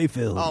WA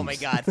Films. Oh my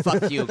god,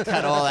 fuck you.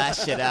 Cut all that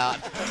shit out.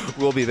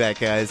 We'll be back,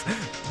 guys.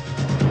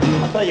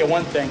 I'll tell you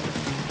one thing.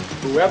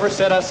 Whoever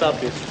set us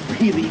up is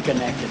really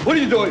connected. What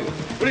are you doing?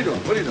 What are you doing?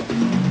 What are you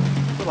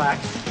doing?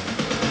 Relax.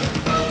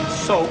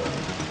 Soak.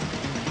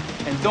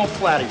 And don't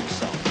flatter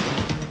yourself.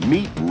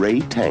 Meet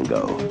Ray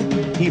Tango.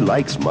 He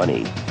likes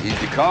money.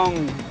 Easy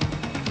come,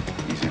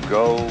 easy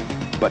go.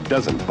 But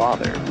doesn't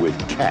bother with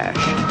cash.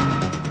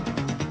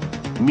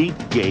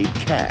 Meet Gabe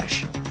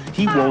Cash.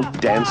 He won't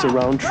dance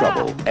around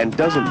trouble and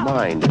doesn't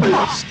mind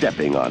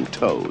stepping on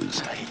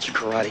toes. I hate you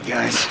karate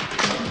guys.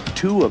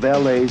 Two of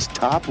LA's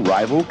top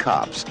rival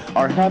cops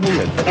are having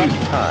a great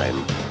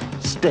time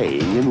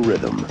staying in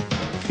rhythm.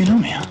 You know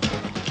me, huh?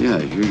 Yeah,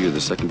 I hear you're the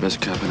second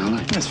best cop in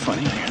LA. That's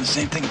funny. I hear the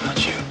same thing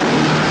about you.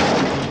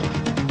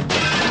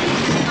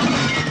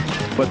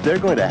 But they're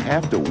going to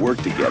have to work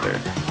together,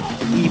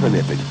 even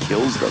if it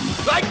kills them.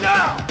 Right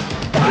now!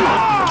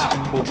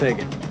 We'll take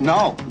it.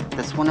 No,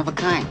 that's one of a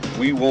kind.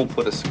 We won't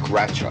put a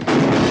scratch on it.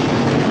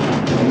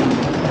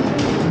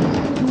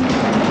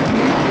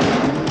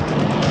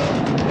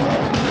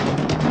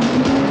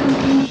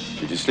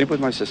 Did you sleep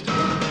with my sister?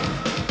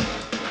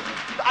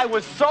 I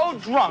was so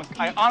drunk,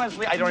 I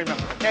don't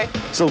remember, okay?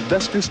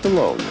 Sylvester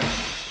Stallone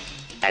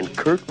and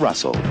Kurt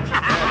Russell.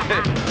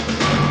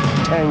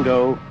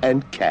 Tango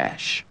and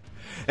Cash.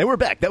 And we're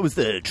back. That was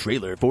the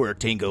trailer for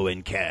Tango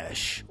and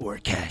Cash, or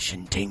Cash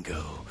and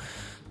Tango.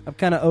 I'm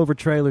kind of over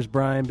trailers,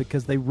 Brian,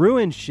 because they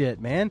ruin shit,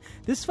 man.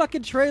 This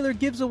fucking trailer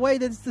gives away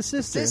that it's the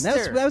sister.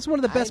 And that was one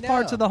of the best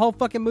parts of the whole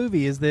fucking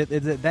movie is that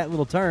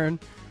little turn.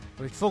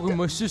 It's fucking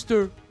my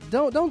sister.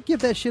 Don't give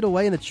that shit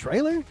away in the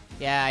trailer.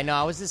 Yeah, I know.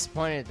 I was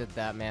disappointed at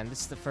that, man.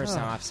 This is the first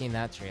time I've seen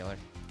that trailer.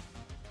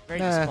 Very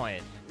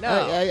disappointed.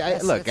 No,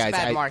 look, it's guys,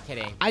 bad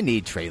marketing. I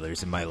need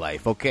trailers in my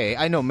life, okay?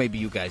 I know maybe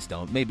you guys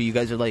don't. Maybe you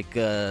guys are like,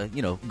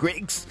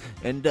 Griggs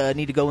and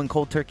need to go in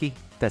cold turkey.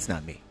 That's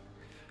not me.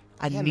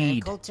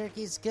 Man, cold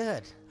turkey's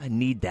good. I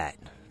need that.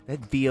 That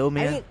VO,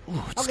 man.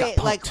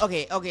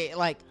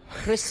 Like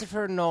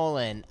Christopher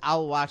Nolan,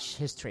 I'll watch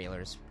his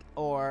trailers.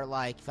 Or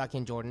like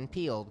fucking Jordan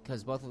Peele,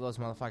 because both of those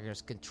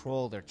motherfuckers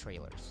control their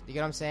trailers. You get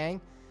what I'm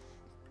saying?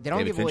 They don't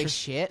David give away Fincher?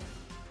 shit.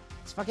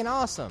 It's fucking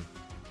awesome.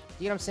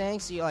 You know what I'm saying?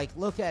 So you like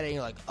look at it and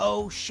you're like,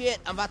 oh shit,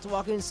 I'm about to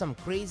walk into some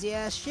crazy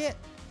ass shit.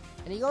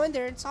 And you go in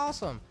there and it's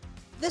awesome.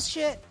 This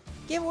shit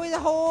gave away the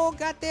whole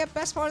goddamn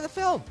best part of the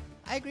film.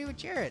 I agree with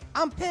Jared.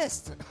 I'm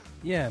pissed.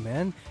 Yeah,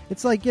 man.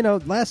 It's like,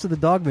 Last of the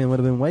Dogmen would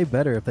have been way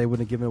better if they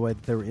wouldn't have given away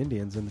that they were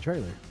Indians in the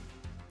trailer.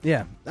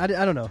 Yeah, I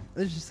don't know.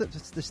 There's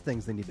just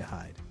things they need to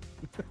hide.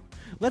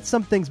 Let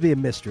some things be a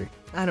mystery.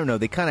 I don't know.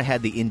 They kind of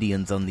had the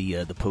Indians on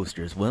the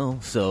poster as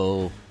well,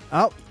 so...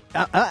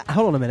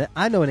 Hold on a minute.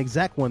 I know an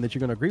exact one that you're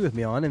going to agree with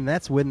me on, and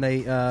that's when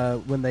they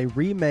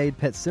remade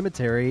Pet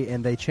Sematary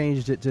and they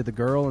changed it to the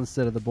girl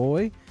instead of the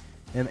boy,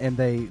 and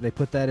they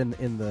put that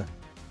in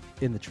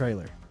the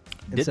trailer.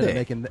 Instead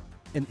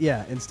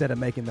of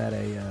making that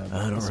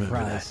a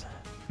surprise.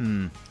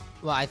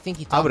 Well, I think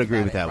you talked would agree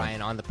about with it, that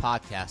Ryan, on the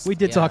podcast. We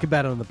did talk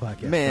about it on the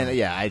podcast. Man, Brian.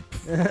 yeah, I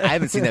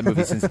haven't seen that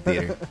movie since the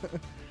theater.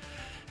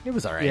 It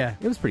was all right. Yeah,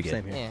 it was pretty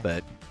good. same here.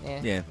 But,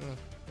 yeah.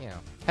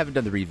 Haven't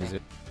done the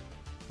revisit.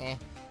 All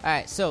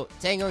right, so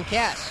Tango and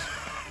Cash.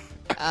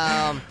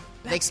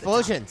 The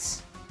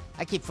explosions.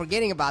 I keep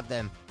forgetting about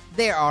them.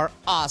 There are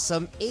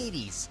awesome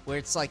 80s where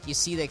it's like you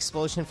see the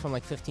explosion from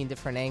like 15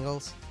 different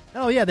angles.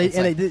 Oh yeah, they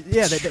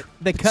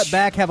cut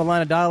back, have a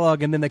line of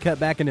dialogue, and then they cut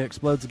back and it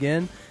explodes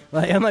again.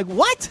 I'm like,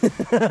 what? Dude,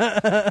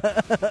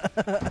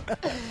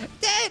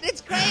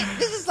 it's great.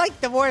 This is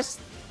like the worst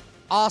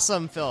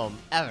awesome film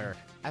ever.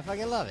 I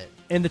fucking love it.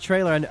 In the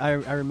trailer,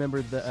 I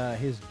remember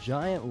his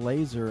giant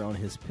laser on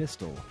his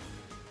pistol.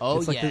 Oh,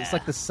 it's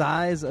like the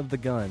size of the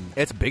gun.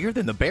 It's bigger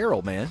than the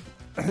barrel, man.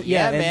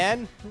 Yeah,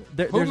 man.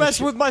 Who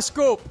messed with my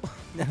scope?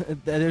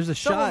 There's a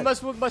shot. Someone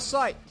messed with my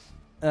sight.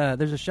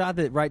 There's a shot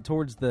that right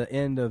towards the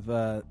end of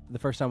the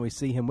first time we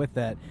see him with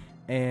that,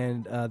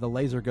 and the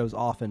laser goes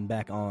off and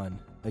back on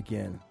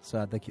again.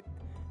 So I think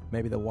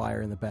maybe the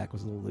wire in the back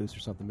was a little loose or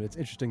something. But it's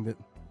interesting that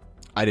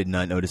I did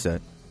not notice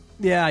that.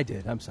 Yeah, I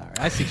did. I'm sorry.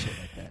 I see shit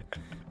like that.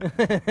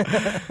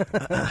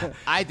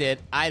 I did.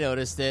 I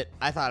noticed it.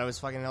 I thought it was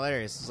fucking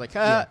hilarious. It's like,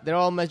 they're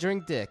all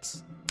measuring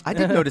dicks. I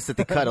did notice that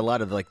they cut a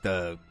lot of like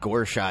the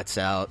gore shots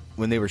out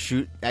when they were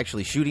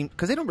actually shooting,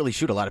 because they don't really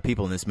shoot a lot of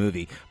people in this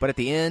movie. But at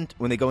the end,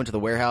 when they go into the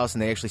warehouse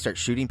and they actually start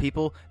shooting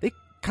people, they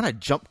kind of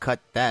jump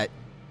cut that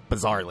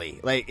bizarrely.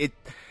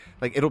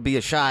 It'll be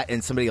a shot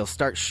and somebody will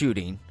start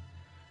shooting,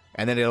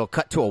 and then it'll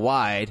cut to a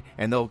wide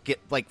and they'll get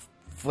like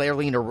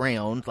flailing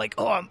around, like,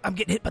 oh, I'm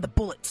getting hit by the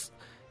bullets,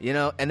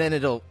 and then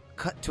it'll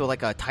cut to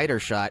like a tighter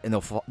shot and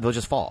they'll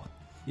just fall.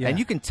 Yeah. And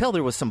you can tell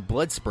there was some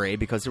blood spray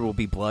because there will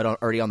be blood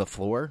already on the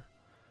floor.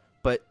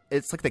 But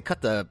it's like they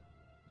cut the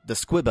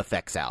squib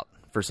effects out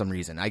for some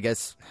reason. I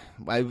guess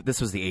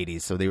this was the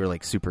 80s, so they were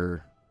like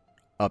super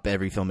up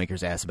every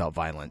filmmaker's ass about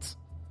violence.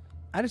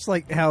 I just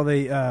like how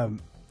they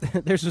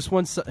there's this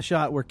one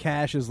shot where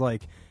Cash is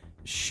like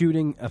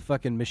shooting a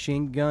fucking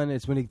machine gun.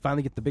 It's when he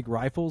finally get the big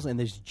rifles, and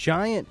these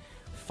giant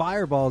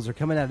fireballs are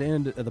coming out of the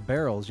end of the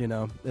barrels,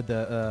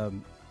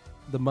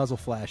 the muzzle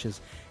flashes,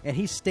 and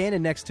he's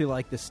standing next to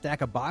like this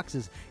stack of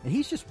boxes, and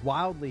he's just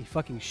wildly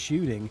fucking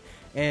shooting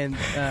and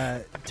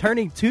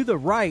turning to the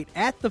right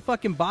at the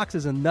fucking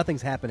boxes, and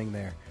nothing's happening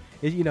there.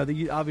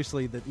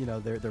 Obviously that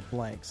they're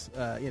blanks.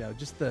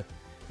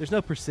 There's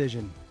no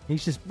precision.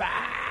 He's just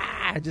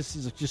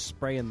just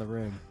spraying the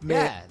room.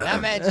 Yeah,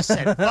 that man just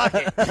said fuck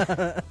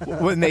it.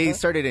 When they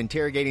started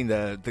interrogating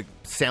the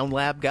sound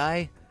lab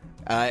guy.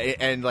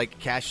 And like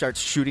Cash starts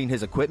shooting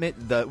his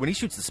equipment. When he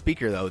shoots the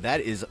speaker, though,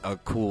 that is a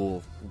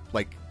cool,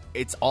 like,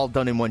 it's all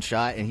done in one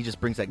shot, and he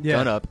just brings that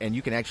gun up, and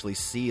you can actually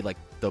see like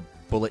the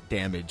bullet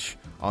damage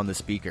on the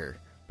speaker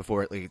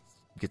before it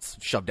gets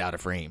shoved out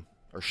of frame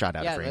or shot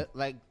out of frame.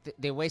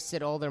 They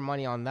wasted all their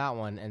money on that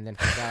one, and then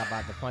forgot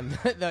about the one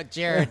that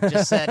Jared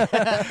just said. We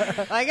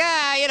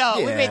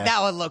made that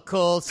one look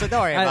cool, so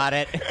don't worry about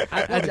it.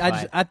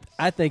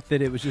 I think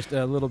that it was just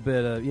a little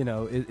bit of,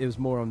 it was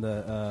more on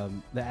the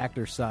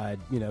actor side,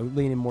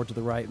 leaning more to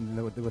the right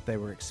than what they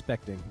were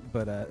expecting.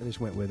 But I just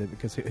went with it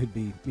because it would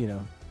be,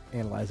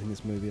 analyzing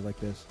this movie like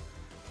this.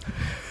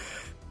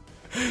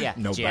 Yeah,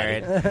 nobody.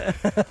 Jared.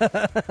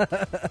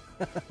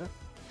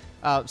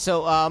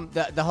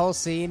 The whole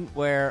scene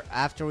where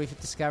after we've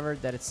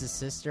discovered that it's his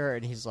sister,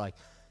 and he's like,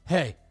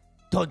 "Hey,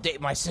 don't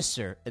date my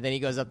sister," and then he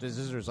goes up to his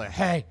sister, and is like,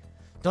 "Hey,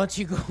 don't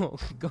you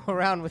go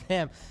around with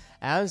him?"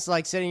 And I was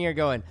like sitting here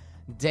going,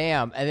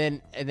 "Damn!"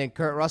 And then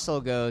Kurt Russell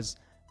goes,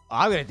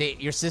 "I'm gonna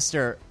date your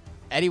sister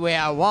any way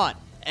I want."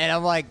 And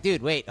I'm like,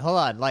 dude, wait, hold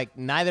on. Like,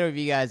 neither of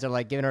you guys are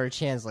like giving her a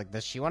chance. Like,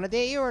 does she want to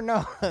date you or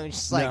no?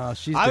 She's like, no,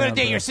 I'm gonna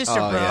date your sister,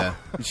 bro. Yeah.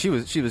 She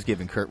was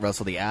giving Kurt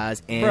Russell the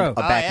eyes and a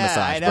back massage.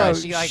 I know.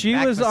 Bro, she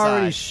was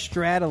already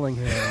straddling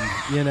him.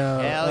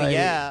 Hell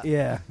yeah,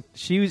 yeah.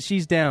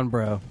 She's down,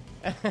 bro.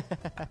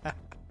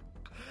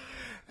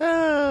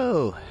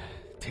 Oh,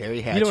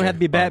 Terry Hatcher. You don't have to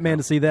be Batman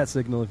to see that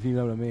signal, if you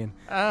know what I mean.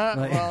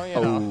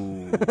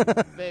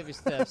 Baby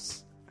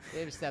steps.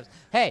 Baby steps.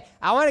 Hey,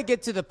 I want to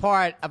get to the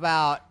part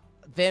about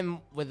them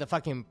with the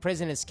fucking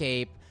prison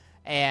escape.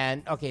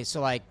 And, okay, so,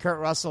 like, Kurt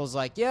Russell's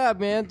like, yeah,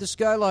 man, this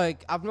guy,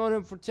 like, I've known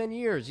him for 10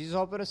 years. He's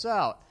helping us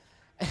out.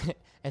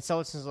 And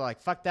Sullivan's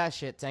like, fuck that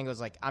shit. Tango's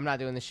like, I'm not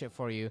doing this shit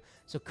for you.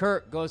 So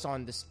Kurt goes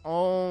on this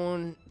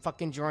own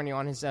fucking journey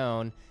on his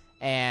own,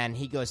 and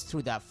he goes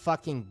through that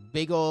fucking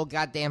big old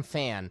goddamn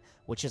fan,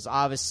 which is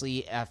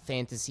obviously a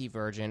fantasy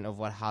version of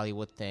what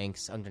Hollywood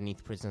thinks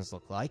underneath prisons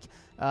look like.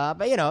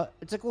 But,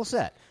 it's a cool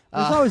set.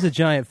 There's always a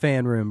giant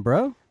fan room,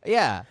 bro.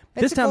 Yeah.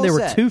 This time there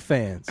were 2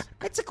 fans.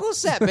 It's a cool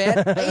set,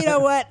 man. You know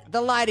what? The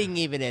lighting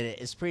even in it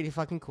is pretty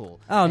fucking cool.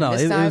 Oh, no.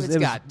 This time it's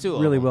got 2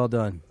 really of them. well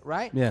done.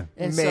 Right? Yeah.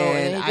 And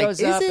and he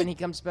goes up and he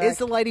comes back. Is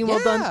the lighting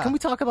well done? Can we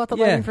talk about the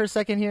lighting for a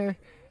second here?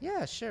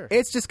 Yeah, sure.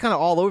 It's just kind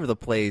of all over the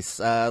place.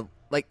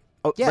 Like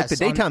the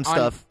daytime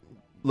stuff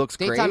looks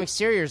great. Daytime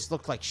exteriors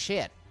look like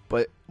shit.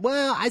 But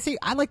I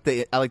like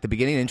the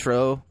beginning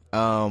intro.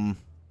 But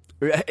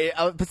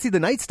see, the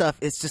night stuff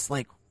is just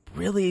like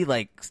really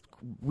like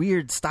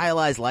weird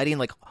stylized lighting.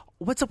 Like,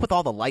 what's up with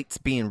all the lights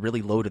being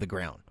really low to the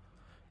ground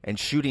and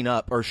shooting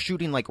up or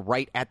shooting like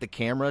right at the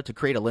camera to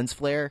create a lens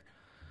flare?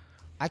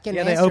 I can.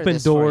 Yeah, they open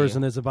doors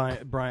and there's a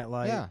bright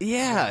light.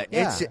 Yeah.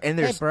 And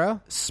there's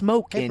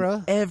smoke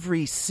in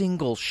every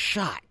single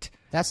shot.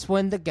 That's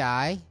when the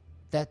guy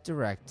that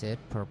directed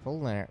Purple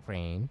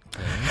Rain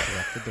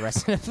directed the rest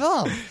of the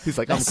film. He's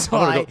like, I'm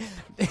going to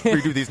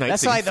redo these night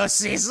That's scenes. why those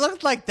scenes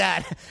looked like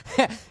that.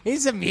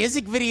 He's a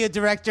music video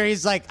director.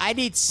 He's like, I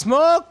need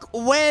smoke,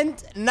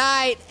 wind,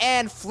 night,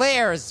 and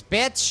flares,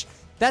 bitch.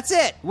 That's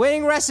it.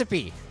 Winning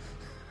recipe.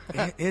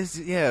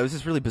 It was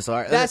just really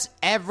bizarre. That's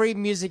every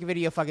music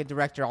video fucking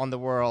director on the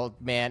world,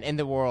 man. In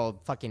the world,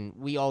 fucking,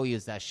 we all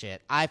use that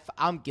shit.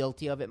 I'm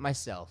guilty of it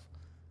myself.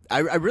 I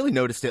really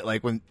noticed it,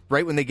 like when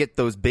they get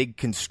those big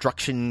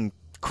construction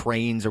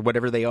cranes or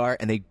whatever they are,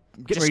 and they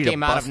get Just ready to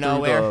came out bust of through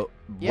nowhere. the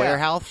Yeah.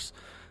 warehouse.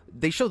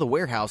 They show the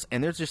warehouse,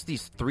 and there's just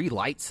these 3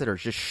 lights that are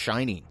just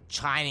shining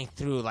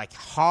Through like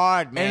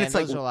hard, man. And it's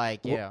Those like, are like,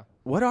 yeah.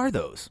 What are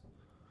those?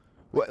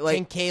 What,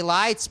 10K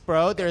lights,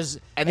 bro. There's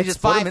and they it's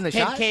just put them in the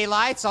 10K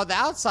lights on the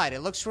outside. It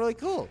looks really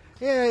cool.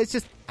 Yeah, it's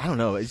just I don't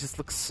know. It just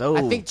looks so.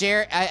 I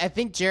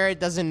think Jared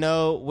doesn't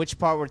know which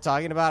part we're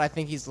talking about. I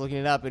think he's looking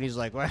it up and he's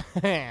like, well,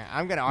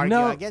 I'm going to argue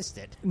against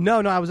it. No,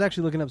 I was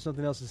actually looking up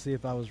something else to see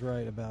if I was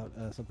right about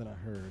something I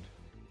heard.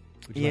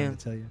 Which I to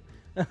tell you.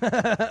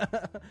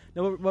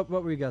 No, what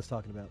were you guys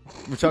talking about?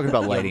 We're talking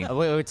about lighting.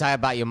 We're talking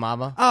about your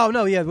mama. Oh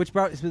no, yeah. Which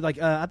brought like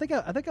I think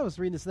I was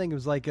reading this thing. It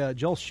was like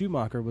Joel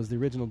Schumacher was the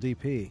original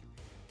DP,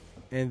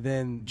 and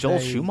then Joel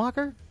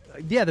Schumacher.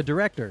 Yeah, the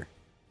director.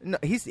 No,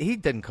 he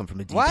didn't come from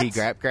a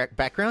DP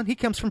background. He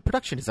comes from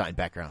production design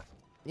background.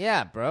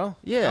 Yeah, bro.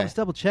 Yeah, I was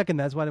double checking.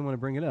 That's why I didn't want to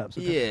bring it up.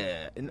 So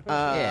yeah,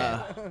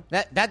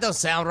 That don't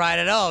sound right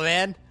at all,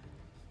 man.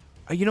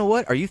 You know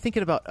what? Are you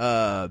thinking about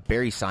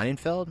Barry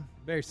Sonnenfeld?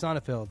 Barry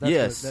Sonnenfeld. That's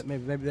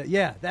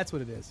yes. That's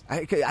what it is.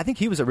 I think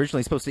he was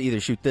originally supposed to either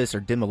shoot this or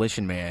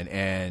Demolition Man,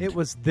 and it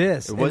was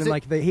this. Was and it?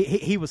 Like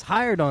he was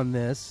hired on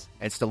this,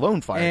 and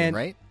Stallone fired him,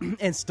 right?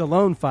 And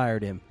Stallone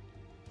fired him,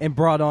 and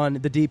brought on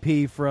the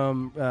DP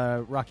from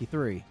Rocky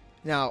 3.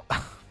 Now,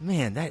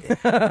 man,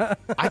 that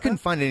I couldn't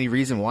find any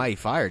reason why he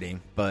fired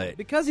him, but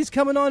because he's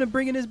coming on and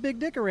bringing his big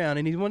dick around,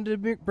 and he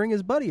wanted to bring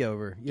his buddy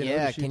over.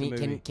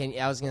 Can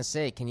I was gonna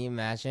say, can you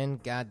imagine?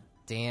 God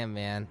damn,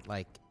 man,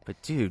 like. But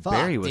dude, fuck,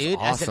 Barry was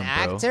awesome, as an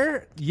actor,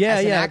 bro. Yeah, as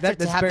an yeah, actor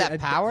to have Barry, that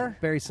power.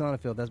 Barry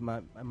Sonnenfeld. That's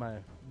my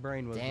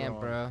brain was. Damn,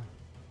 wrong. bro.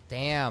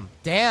 Damn.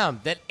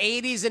 That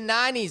 80s and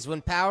 90s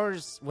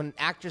when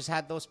actors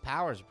had those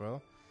powers,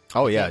 bro.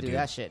 Oh They yeah, can't dude. do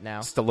that shit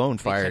now.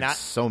 Stallone fired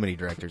so many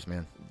directors,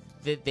 man.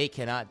 They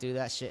cannot do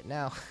that shit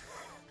now.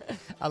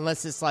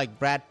 Unless it's like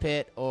Brad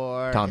Pitt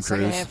or Tom it's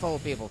Cruise. like a handful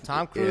of people.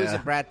 Tom Cruise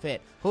and Brad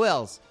Pitt. Who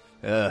else?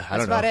 I don't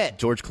know. about it.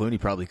 George Clooney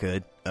probably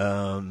could.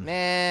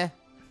 Nah.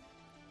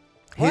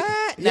 What?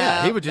 Yeah,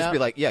 No, he would just no. be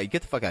like, "Yeah, you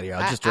get the fuck out of here.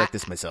 I'll just direct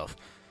this myself."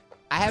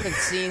 I haven't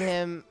seen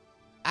him.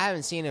 I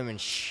haven't seen him in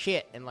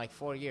shit in like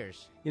 4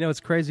 years. You know, it's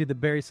crazy that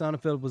Barry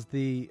Sonnenfeld was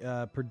the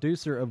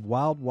producer of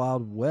Wild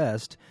Wild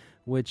West,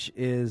 which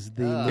is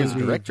the movie. He was the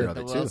director of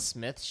The it Will too.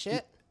 Smith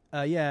shit.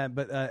 Yeah,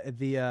 but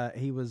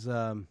he was.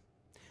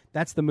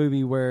 That's the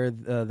movie where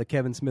the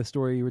Kevin Smith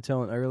story you were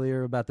telling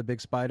earlier about the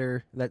big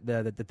spider that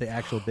the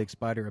actual big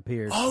spider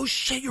appears. Oh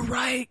shit, you're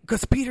right.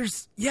 Because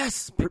Peters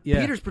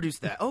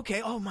produced that.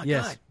 Okay. Oh my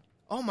god.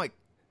 Oh my.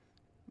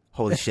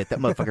 Holy shit, that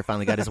motherfucker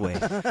finally got his way.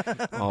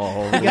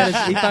 Oh,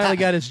 he finally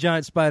got his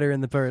giant spider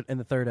in the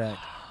third act.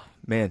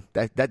 Man,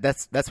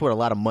 that's what a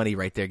lot of money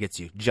right there gets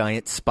you.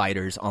 Giant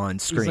spiders on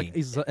screen.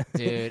 He's like,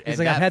 Dude, he's and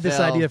like, I've that had this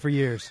film- idea for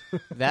years.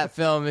 That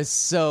film is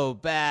so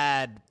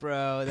bad,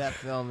 bro. That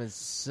film is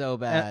so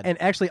bad.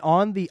 And actually,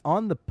 on the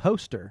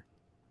poster,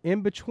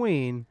 in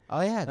between,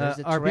 oh yeah, there's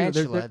a are people-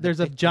 tarantula. there's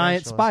the a big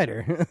giant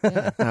tarantula.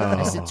 spider.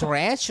 Yeah. It's a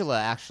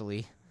tarantula,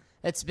 actually.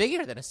 It's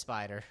bigger than a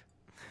spider.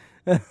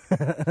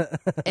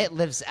 It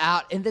lives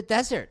out in the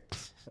desert.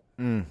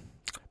 Man,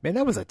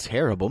 that was a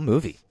terrible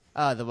movie.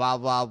 The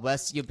Wild Wild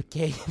West. You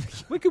became.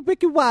 Wicked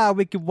wild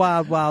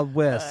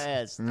west.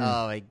 Yes. Oh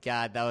my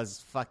god, that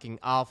was fucking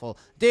awful,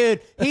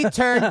 dude. He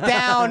turned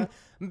down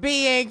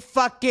being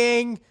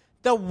fucking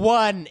the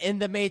one in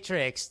the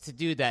Matrix to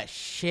do that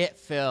shit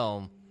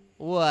film.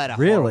 What a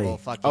horrible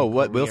fucking. Oh,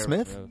 what? Will career,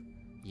 Smith? bro.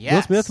 Yes.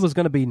 Will Smith was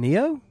going to be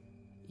Neo.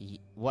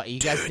 What you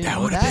guys didn't That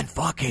know would have that? been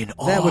fucking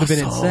awesome. That would have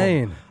been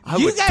insane.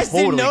 You guys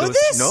didn't know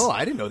this? No,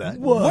 I didn't know that.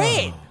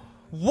 Wait,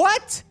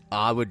 what?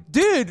 I would,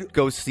 dude,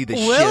 go see the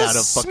Will shit out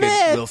of Smith-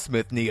 fucking Will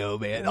Smith Neo,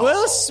 man.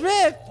 Will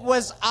Smith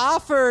was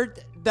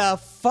offered the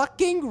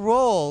fucking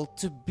role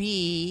to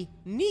be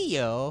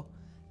Neo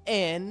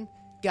in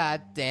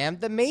goddamn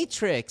The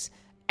Matrix.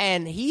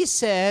 And he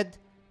said,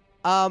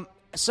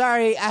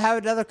 sorry, I have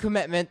another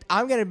commitment.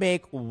 I'm going to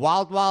make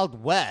Wild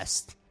Wild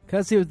West.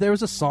 Because there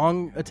was a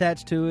song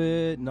attached to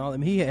it and all. I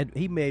mean,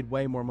 he made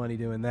way more money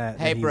doing that.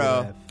 Hey, than he bro.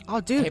 would have.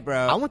 Oh, dude, Hey,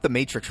 bro. I want the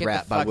Matrix Get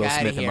rap the by fuck Will outta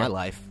Smith in here. my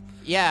life.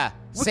 Yeah,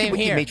 same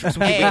wiki here. Matrix,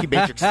 Hey, wiki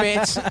Matrix.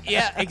 bitch.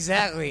 Yeah,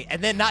 exactly.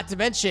 And then, not to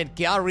mention,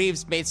 Keanu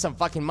Reeves made some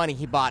fucking money.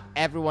 He bought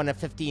everyone a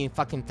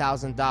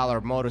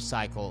 $15,000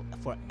 motorcycle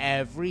for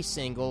every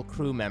single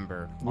crew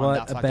member. What on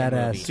that a fucking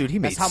badass. movie. Dude, he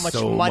made That's how much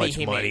so money much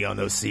he money made. on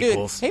those Dude,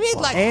 sequels. he made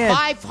like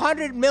And-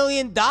 $500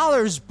 million,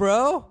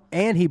 bro.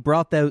 And he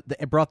brought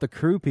the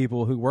crew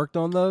people who worked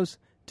on those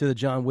to the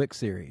John Wick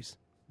series.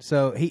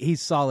 So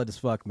he's solid as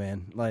fuck,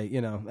 man. Like,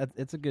 you know,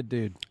 it's a good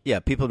dude. Yeah,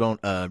 people don't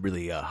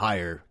really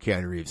hire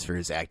Keanu Reeves for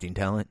his acting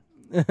talent.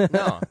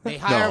 No, they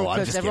hire him I'm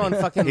because just everyone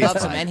kidding. fucking He's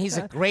loves him, fine. and he's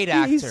a great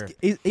actor.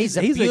 He's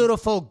a he's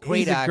beautiful,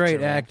 great actor. He's a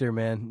great man. actor,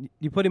 man.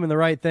 You put him in the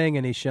right thing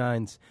and he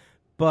shines.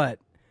 But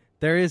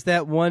there is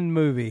that one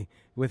movie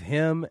with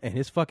him and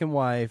his fucking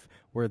wife,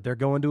 where they're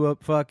going to a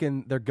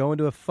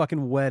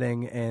fucking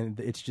wedding, and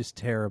it's just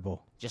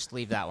terrible. Just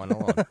leave that one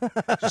alone.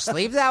 Just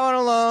leave that one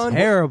alone.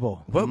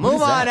 Terrible.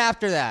 Move on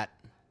after that.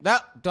 No,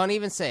 don't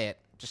even say it.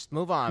 Just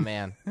move on,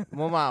 man.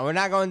 Move on. We're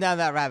not going down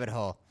that rabbit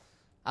hole.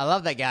 I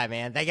love that guy,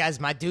 man. That guy's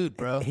my dude,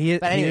 bro. He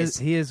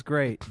is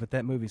great, but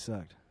that movie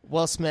sucked.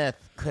 Will Smith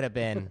could have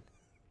been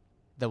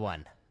the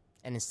one,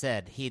 and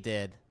instead he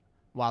did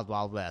Wild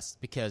Wild West,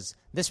 because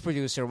this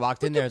producer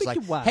walked in there and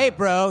was like, hey,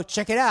 bro,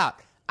 check it out.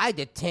 I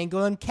did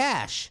Tango and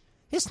Cash.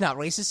 It's not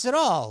racist at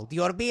all. Do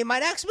you want to be in my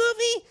next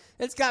movie?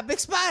 It's got big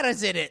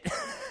spiders in it.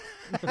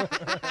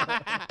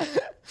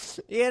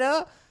 You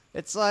know?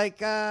 It's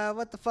like,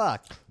 what the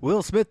fuck?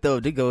 Will Smith, though,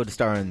 did go to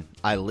star in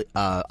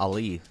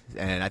Ali,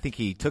 and I think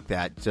he took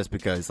that just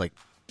because, like,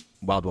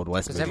 Wild Wild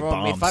West movie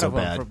everyone made bombed fun so of him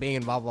bad. for being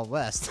in Wild Wild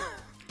West.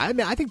 I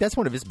mean, I think that's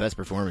one of his best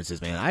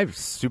performances, man. I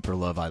super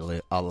love Ali.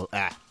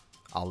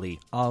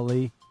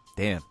 Ali.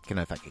 Damn, can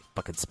I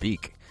fucking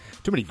speak?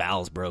 Too many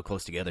vowels, bro,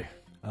 close together.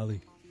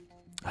 Ali.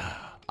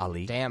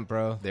 Ali. Damn,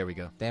 bro. There we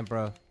go. Damn,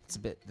 bro. That's a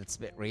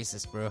bit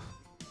racist, bro.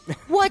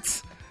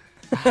 What?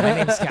 My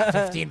name's got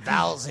 15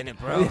 vowels in it,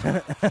 bro.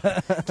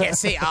 Can't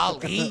say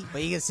Ali,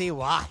 but you can say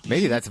why.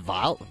 Maybe that's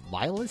violist?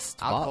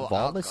 Violist?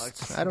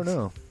 I don't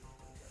know.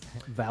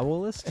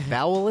 Vowelist?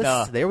 Vowelist?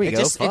 No. There we go.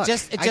 It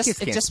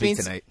just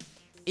means tonight.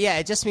 Yeah,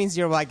 it just means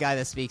you're a white guy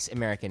that speaks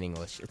American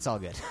English. It's all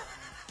good.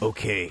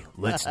 Okay,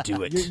 let's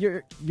do it.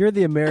 You're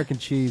the American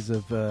cheese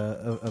of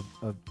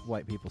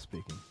white people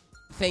speaking.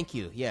 Thank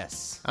you.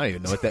 Yes. I don't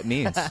even know what that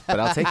means, but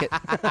I'll take it.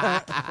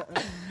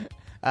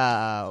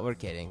 We're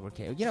kidding.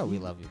 You know we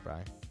love you,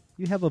 Brian.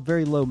 You have a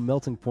very low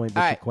melting point,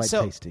 but you're quite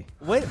tasty.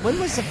 When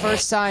was the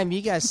first time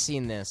you guys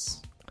seen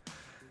this?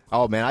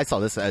 Oh man, I saw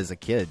this as a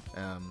kid.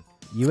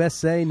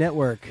 USA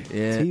Network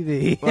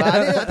TV. Well,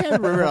 I think I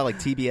remember on like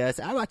TBS.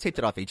 I taped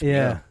it off HBO.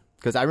 Yeah,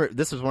 because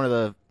this was one of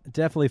the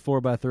definitely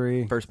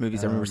 4x3 first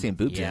movies I remember seeing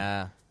boobs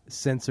in.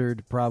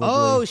 Censored, probably.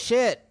 Oh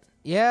shit!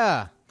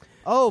 Yeah.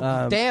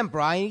 Oh damn,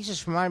 Brian! You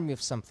just reminded me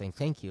of something.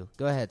 Thank you.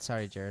 Go ahead.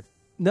 Sorry, Jared.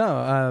 No,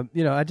 I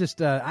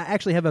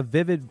actually have a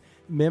vivid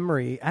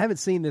memory. I haven't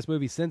seen this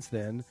movie since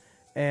then,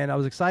 and I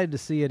was excited to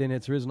see it in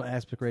its original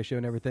aspect ratio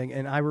and everything.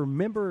 And I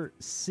remember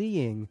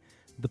seeing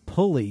the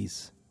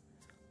pulleys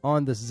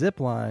on the zip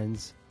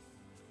lines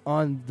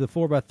on the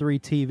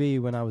 4x3 TV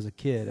when I was a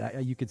kid.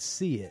 You could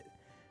see it,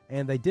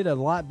 and they did a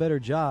lot better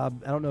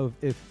job. I don't know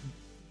if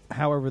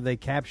however they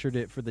captured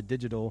it for the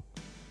digital.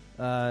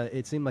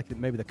 It seemed like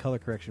maybe the color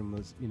correction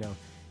was,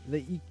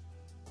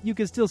 you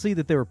could still see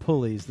that there were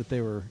pulleys that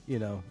they were,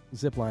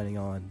 ziplining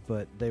on,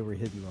 but they were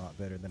hidden a lot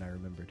better than I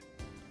remembered.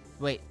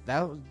 Wait,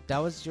 that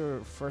was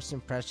your first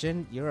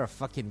impression? You're a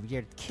fucking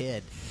weird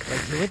kid.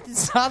 Like, you went and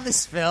saw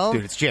this film,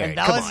 dude, it's Jared. And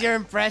that Come was on. your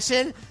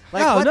impression?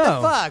 Like, what the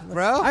fuck,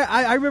 bro?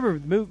 I remember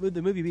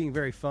the movie being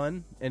very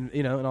fun and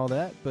and all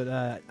that, but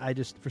I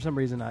just, for some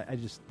reason,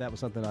 that was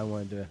something I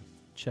wanted to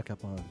check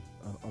up on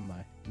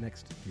my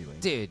next viewing.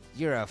 Dude,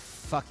 you're a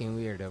fucking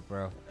weirdo,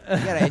 bro. You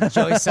gotta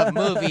enjoy some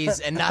movies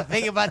and not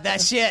think about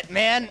that shit,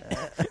 man.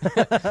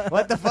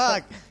 What the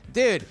fuck?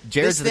 Dude,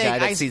 Jared's the guy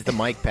that sees the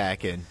mic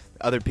pack and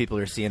other people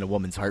are seeing a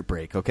woman's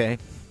heartbreak, okay?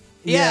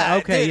 Yeah,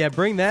 okay, dude. yeah,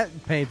 bring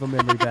that painful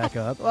memory back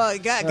up. Well,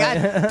 God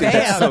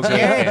damn, so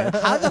Jared.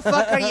 How the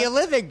fuck are you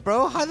living,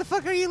 bro? How the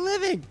fuck are you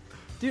living?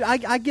 Dude,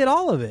 I get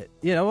all of it.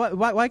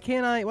 Why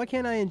can't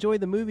I enjoy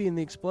the movie and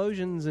the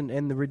explosions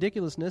and the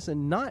ridiculousness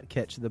and not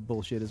catch the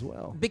bullshit as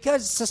well?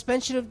 Because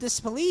suspension of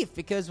disbelief.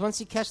 Because once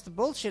you catch the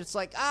bullshit, it's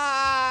like,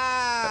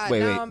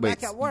 wait, I'm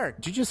back at work.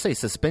 Did you just say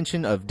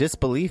suspension of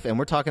disbelief? And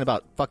we're talking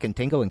about fucking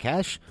Tango and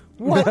Cash?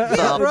 What?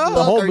 Yeah, bro.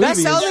 The whole movie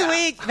That's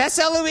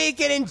the only way you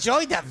can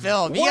enjoy that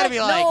film. You gotta be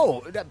like,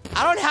 no.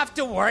 I don't have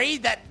to worry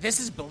that this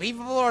is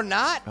believable or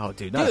not. Oh,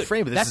 dude, not a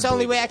frame of this. That's the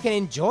only way I can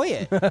enjoy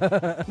it. None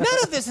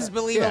of this is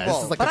believable, Yeah,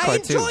 this is like but a I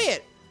cartoon. enjoy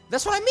it.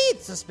 That's what I mean.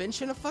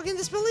 Suspension of fucking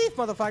disbelief,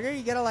 motherfucker.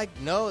 You gotta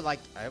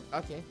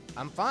okay,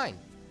 I'm fine.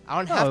 I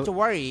don't have to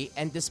worry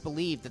and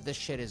disbelieve that this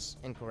shit is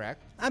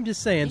incorrect. I'm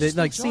just saying You that, just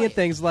like, enjoy seeing it.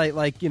 things like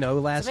last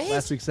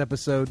amazing. week's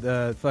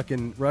episode,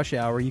 fucking Rush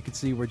Hour, you could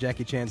see where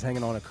Jackie Chan's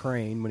hanging on a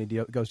crane when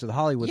he goes to the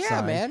Hollywood Yeah,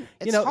 sign. man.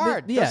 It's know,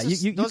 hard. Yeah,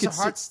 those you are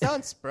hard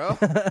stunts, bro.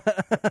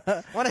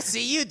 Want to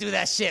see you do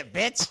that shit,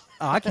 bitch.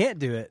 Oh, I can't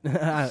do it.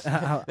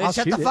 I'll Then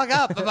shut shoot the it. fuck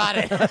up about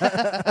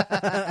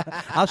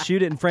it. I'll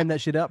shoot it and frame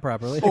that shit up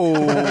properly.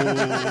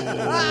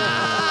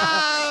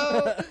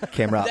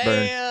 Camera out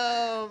burn. Damn.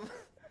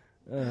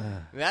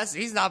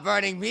 He's not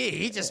burning me.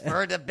 He just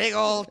burned a big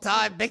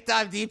time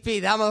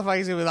DP. That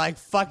motherfucker's gonna be like,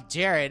 fuck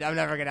Jared. I'm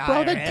never gonna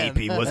hire Bro, that him.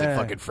 DP wasn't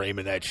fucking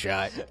framing that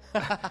shot.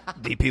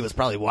 DP was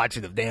probably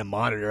watching the damn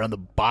monitor on the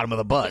bottom of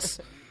the bus.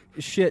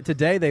 Shit,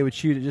 today they would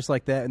shoot it just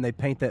like that and they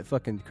paint that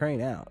fucking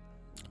crane out.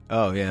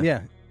 Oh,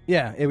 yeah.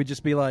 Yeah, it would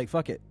just be like,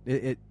 fuck it.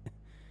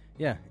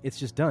 It's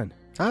just done.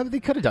 They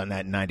could have done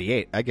that in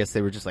 98. I guess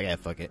they were just like,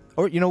 fuck it.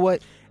 Or, you know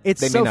what?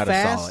 It's they so may not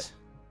have saw fast.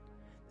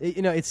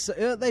 It's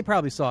they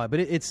probably saw it, but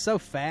it's so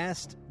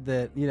fast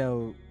that you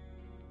don't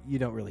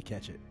really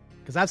catch it.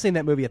 Because I've seen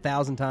that movie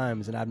 1,000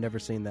 times and I've never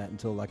seen that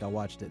until I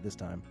watched it this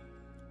time.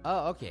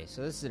 Oh, okay.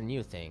 So this is a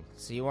new thing.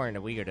 So you weren't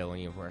a weirdo when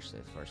you watched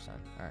it the first time.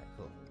 All right,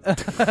 cool.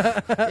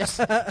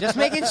 just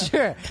making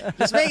sure.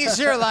 Just making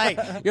sure. Like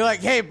you're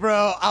like, hey,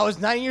 bro, I was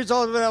 9 years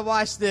old when I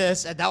watched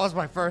this, and that was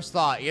my first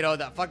thought. You know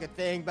that fucking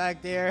thing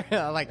back there.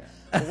 Like,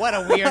 what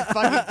a weird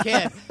fucking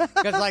kid.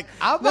 Because like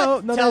I'm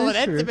about to tell an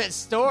intimate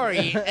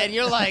story, and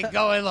you're like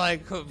going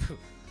like,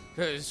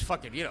 it's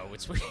fucking, you know,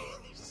 it's weird.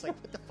 Just like,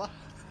 what the fuck.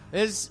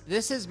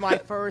 This is my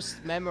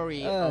first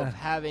memory of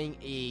having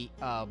a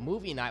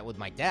movie night with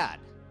my dad.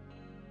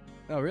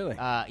 Oh, really?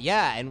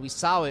 Yeah, and we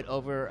saw it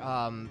over.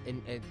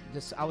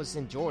 I was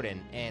in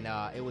Jordan, and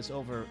it was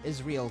over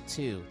Israel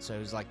 2. So it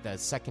was like the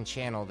second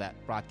channel that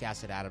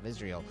broadcasted out of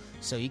Israel.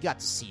 So you got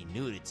to see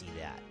nudity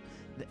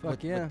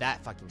with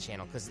that fucking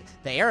channel, because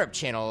the Arab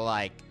channel,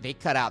 like, they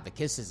cut out the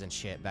kisses and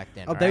shit back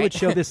then. Oh, they would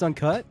show this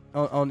uncut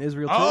on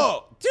Israel too?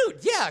 Oh, dude,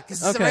 yeah,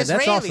 because it's that's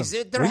Israelis.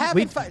 awesome. They're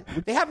having fun.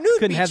 They have nude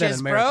couldn't have that in beaches,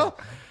 America.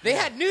 bro. They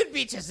had nude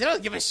beaches. They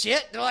don't give a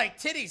shit. They're like,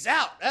 titties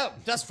out. Oh,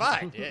 that's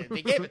fine.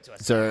 They gave it to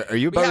us. So are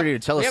you about ready to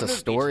tell us a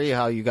story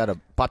how you got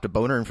popped a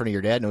boner in front of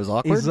your dad and it was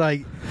awkward?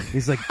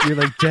 He's like, you're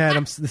like, Dad,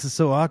 this is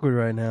so awkward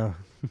right now.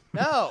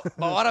 No, but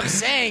what I'm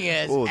saying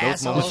is,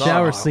 The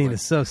shower scene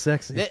is so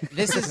sexy.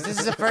 This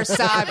is the first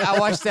time I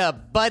watched a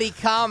buddy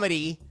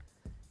comedy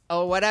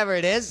or whatever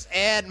it is,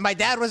 and my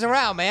dad was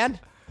around, man.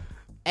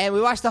 And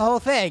we watched the whole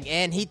thing,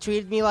 and he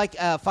treated me like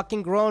a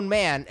fucking grown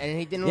man, and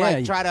he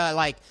didn't try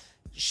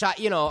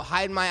to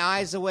hide my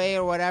eyes away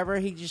or whatever.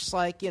 He just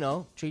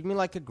treated me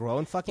like a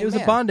grown fucking man. It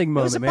was a bonding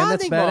moment, man.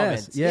 That's badass.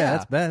 Moment. Yeah,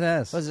 that's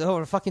badass. It was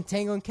over fucking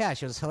Tango and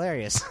Cash. It was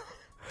hilarious.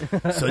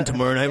 So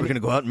tomorrow night we're going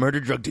to go out and murder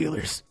drug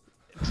dealers.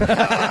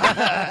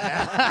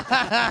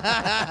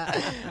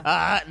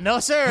 No,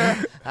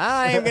 sir.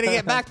 I am going to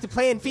get back to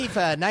playing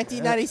FIFA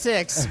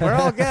 1996. We're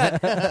all good.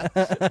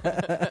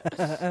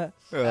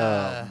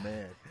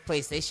 Man.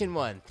 PlayStation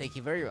 1. Thank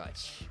you very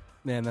much.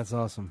 Man, that's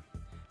awesome.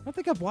 I don't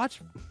think I've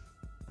watched...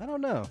 I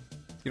don't know.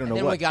 You don't know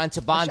then what? we got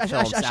into Bond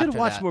films. I should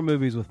watch that. more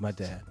movies with my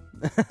dad.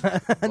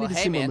 I need to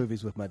see more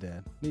movies with my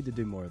dad. Need to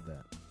do more of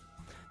that.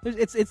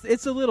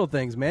 It's the little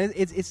things, man.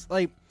 It's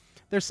like...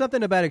 There's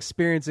something about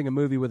experiencing a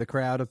movie with a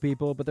crowd of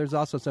people, but there's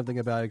also something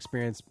about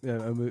experiencing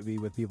a movie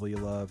with people you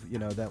love. You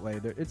know, that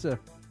way. It's a,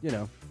 I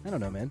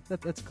don't know, man.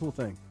 That's a cool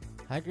thing.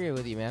 I agree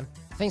with you, man.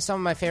 I think some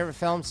of my favorite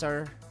films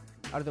are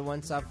the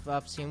ones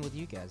I've seen with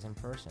you guys in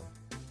person.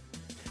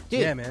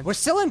 Dude, yeah, man. We're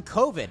still in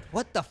COVID.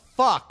 What the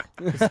fuck?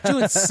 It's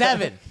June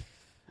 7th.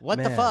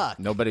 What the fuck?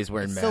 Nobody's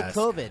wearing masks.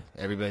 Still COVID.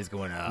 Everybody's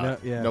going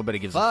out. Nobody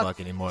gives a fuck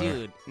anymore.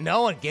 Dude,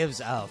 no one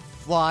gives a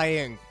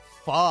flying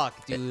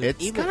fuck, dude.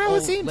 Even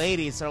old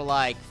ladies are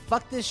like,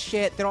 fuck this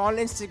shit. They're on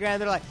Instagram.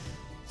 They're like,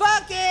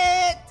 fuck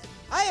it.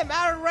 I am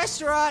at a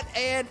restaurant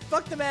and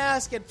fuck the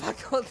mask and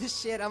fuck all this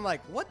shit. I'm like,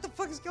 what the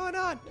fuck is going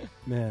on?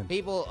 Man.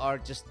 People are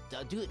just,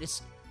 dude,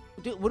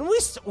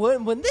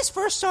 when this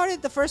first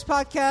started, the first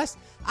podcast,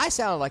 I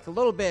sounded like a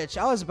little bitch.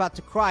 I was about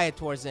to cry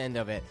towards the end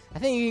of it. I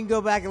think you can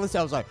go back and listen.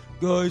 I was like,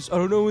 guys, I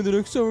don't know when the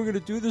next time we're going to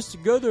do this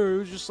together. It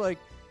was just like,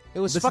 it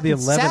was fucking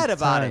sad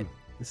about it.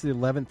 This is the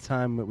 11th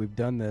time that we've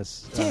done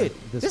this. Dude,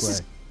 this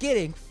is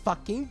getting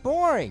fucking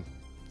boring.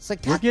 It's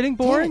like, we're getting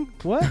boring?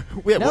 What? No.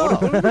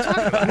 What are we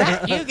talking about?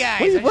 Not you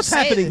guys. What's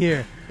happening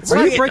here?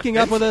 Are you breaking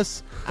up with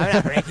us? I'm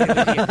not breaking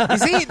up with you.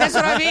 You see, that's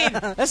what I mean.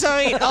 That's what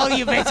I mean. All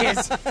you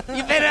bitches.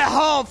 You've been at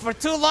home for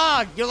too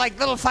long. You're like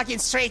little fucking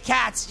stray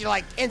cats. You're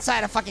like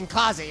inside a fucking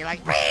closet. You're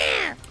like,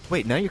 Rrr!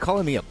 Wait, now you're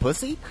calling me a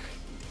pussy?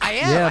 I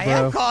am. Yeah, I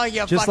am calling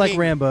you a just fucking... like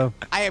Rambo.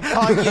 I am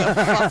calling you a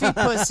fluffy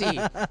pussy.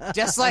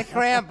 Just like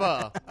Rambo.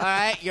 All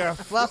right? You're a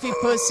fluffy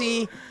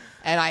pussy,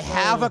 and I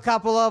have a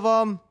couple of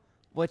them,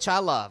 which I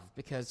love,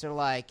 because they're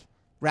like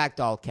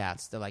ragdoll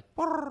cats. They're like...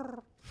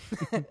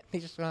 they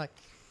just like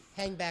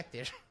hang back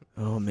there.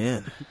 Oh,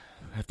 man.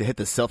 I have to hit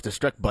the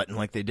self-destruct button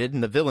like they did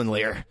in the villain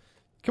lair.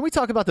 Can we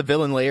talk about the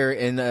villain lair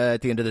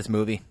at the end of this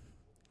movie?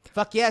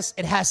 Fuck yes.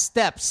 It has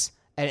steps.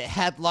 And it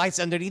had lights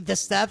underneath the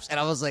steps, and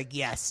I was like,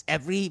 yes,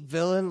 every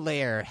villain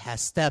lair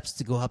has steps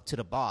to go up to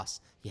the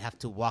boss. You have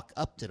to walk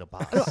up to the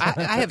boss.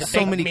 I have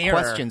so many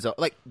questions, though.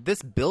 Like,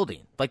 this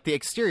building, like the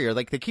exterior,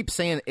 like they keep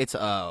saying it's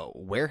a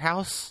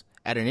warehouse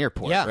at an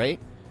airport, right?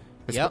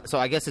 Yep. So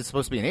I guess it's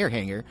supposed to be an air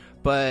hangar,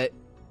 but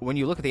when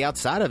you look at the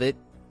outside of it,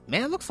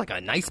 man, it looks like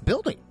a nice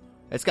building.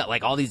 It's got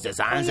like all these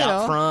designs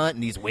out front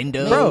and these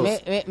windows.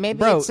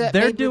 Bro,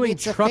 they're doing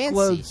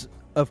truckloads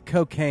of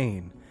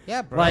cocaine.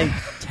 Yeah, bro. Like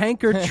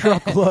tanker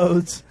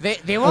truckloads.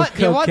 They want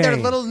their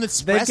little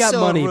Nespresso They've got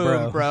money,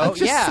 room, bro. I'm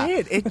just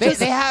saying,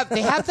 they have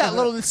that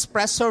little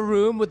Nespresso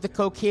room with the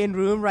cocaine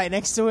room right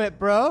next to it,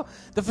 bro.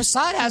 The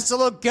facade has to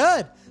look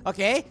good.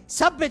 Okay,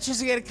 some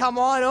bitches are gonna come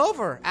on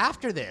over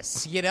after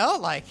this. You know,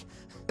 like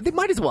they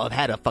might as well have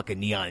had a fucking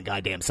neon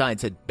goddamn sign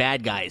that said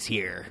 "Bad guys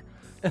here."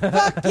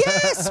 Fuck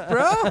yes,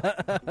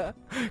 bro.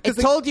 It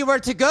told you where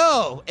to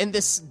go in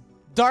this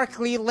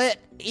darkly lit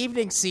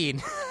evening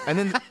scene. And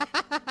then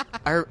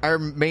our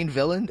main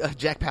villain,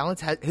 Jack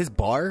Palance, his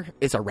bar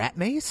is a rat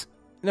maze.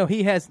 No,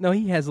 he has a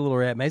little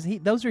rat maze.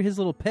 Those are his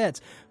little pets.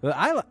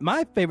 But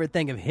my favorite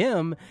thing of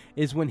him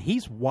is when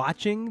he's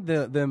watching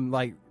them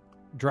like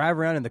drive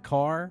around in the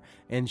car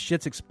and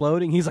shit's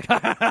exploding, he's like,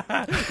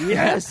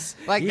 yes,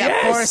 like yes!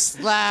 that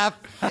forced laugh.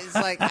 It's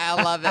like,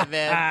 I love it,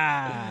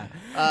 man.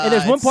 And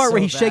there's one part so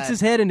where he shakes bad.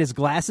 his head and his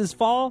glasses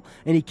fall,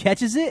 and he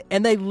catches it,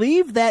 and they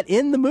leave that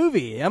in the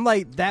movie. I'm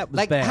like, that was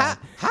Like, bad.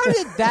 how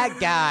did that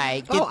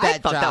guy get that I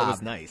thought job? that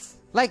was nice.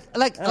 Like,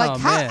 Oh,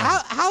 man.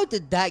 how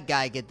did that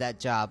guy get that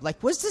job?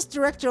 Like, was this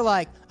director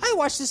like, I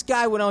watched this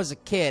guy when I was a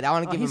kid. I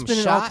want to give He's him been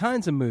a in all shot.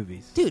 kinds of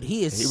movies. Dude,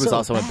 he is. He was so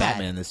also in bad.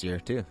 Batman this year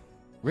too.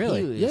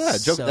 Really? He was Yeah,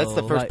 Joker. That's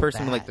the so first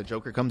person bad. like the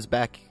Joker comes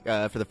back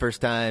for the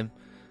first time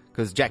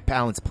because Jack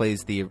Palance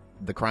plays the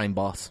crime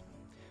boss.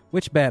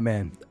 Which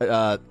Batman?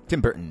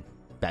 Tim Burton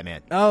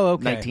Batman. Oh,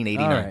 okay.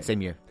 1989, All right.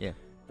 same year. Yeah.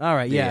 All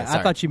right, yeah. sorry.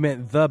 I thought you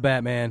meant the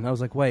Batman. I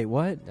was like, wait,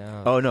 what?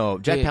 No. Oh no,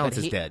 Jack Dude, Palance but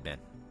is he- dead, man.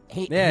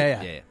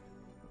 Yeah.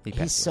 He He's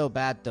passed so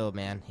bad, though,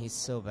 man. He's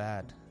so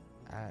bad.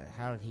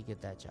 How did he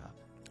get that job?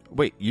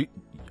 away. Wait,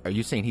 are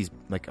you saying he's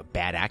like a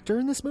bad actor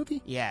in this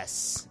movie?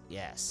 Yes.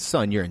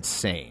 Son, you're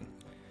insane.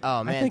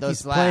 Oh man, think those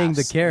he's playing the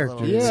laughs, a character.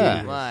 little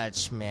Yeah. too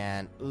much,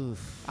 man.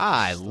 Oof.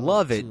 I Just a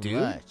love little it, too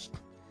dude. much.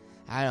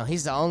 I don't know.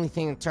 He's the only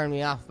thing that turned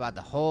me off about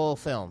the whole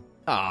film.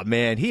 Oh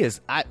man, he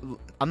is. I'm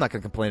not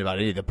gonna complain about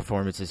any of the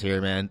performances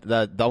here, man.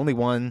 The only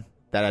one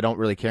that I don't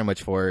really care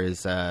much for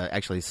is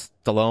actually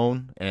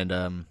Stallone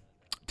and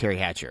Terry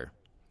Hatcher.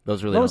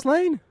 Those really Lois don't-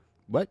 Lane?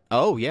 What?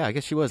 Oh yeah, I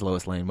guess she was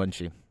Lois Lane, wasn't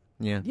she?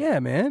 Yeah. Yeah,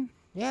 man.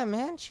 Yeah,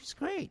 man, she was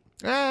great.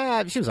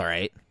 She was all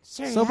right.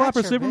 Terry Soap opera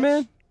Hatcher,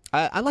 Superman? bitch.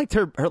 I liked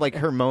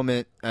her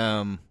moment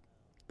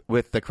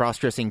with the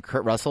cross-dressing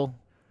Kurt Russell,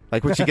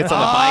 like when she gets on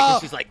the bike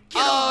and she's like, "Get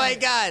Oh on." my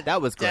god,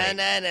 That was great.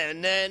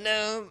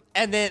 Da-na-na-na-na.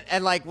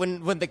 And like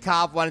when the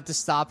cop wanted to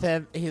stop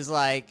him, he's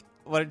like,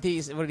 what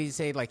did he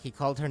say? Like he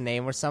called her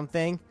name or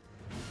something.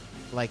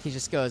 Like he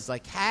just goes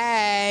like,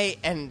 "Hey,"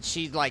 and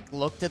she like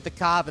looked at the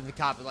cop, and the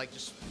cop like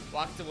just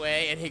walked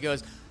away, and he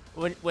goes.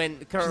 When Kurt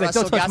She's like,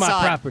 Russell "Don't touch got my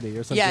on, property,"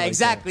 or something yeah, like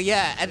exactly,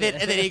 yeah, and then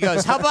he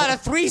goes, "How about a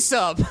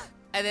threesome?"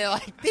 And they're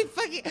like, I'm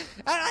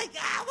like,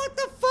 what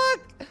the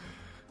fuck?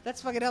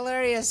 That's fucking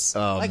hilarious.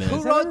 Oh, like, man. who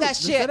Does wrote that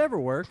Does shit? that ever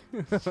work?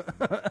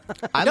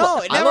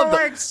 No, it never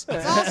works.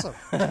 It's awesome.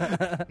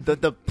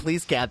 The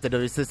police captain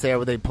always sits there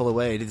when they pull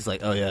away, and he's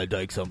like, "Oh yeah,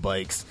 dykes on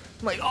bikes."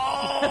 I'm like,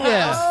 "Oh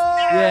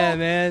Yeah,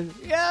 man.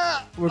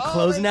 Yeah. We're Oh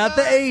closing my out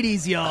the God.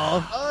 80s,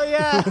 y'all. Oh,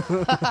 yeah.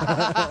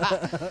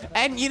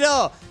 And,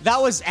 that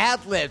was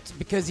ad-libbed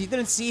because you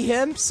didn't see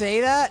him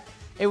say that.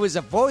 It was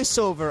a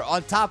voiceover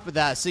on top of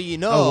that, so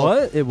Oh,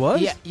 what? It was?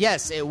 Yeah,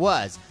 yes, it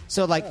was.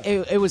 So, like,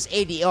 it was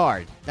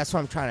ADR'd. That's what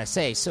I'm trying to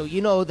say. So,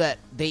 you know that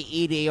they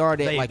ADR'd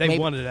it. They, like they maybe,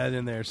 wanted that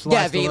in there. Sly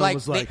yeah, they Stallone like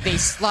was they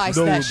sliced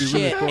 "No, that it'd be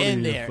really shit funny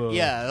in if, there.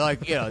 Yeah, like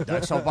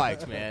that's on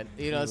bikes, man.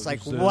 It's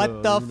like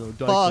what the dykes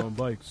fuck? on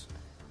bikes.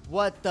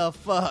 What the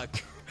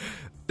fuck?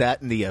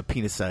 that and the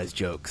penis-sized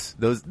jokes.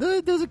 Those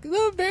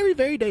are very,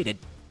 very dated.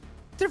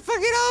 They're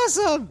fucking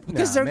awesome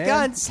because Nah, their man.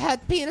 guns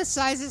had penis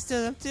sizes to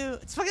them too.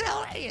 It's fucking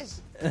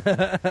hilarious.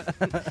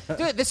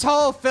 Dude, this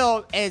whole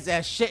film is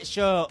a shit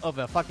show of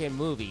a fucking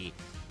movie,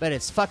 but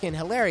it's fucking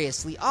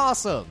hilariously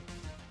awesome.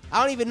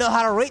 I don't even know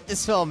how to rate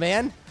this film,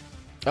 man.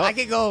 Oh. I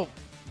could go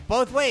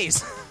both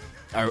ways.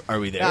 Are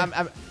we there?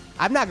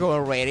 I'm not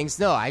going ratings.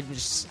 No, I'm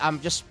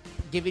just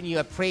giving you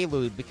a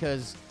prelude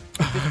because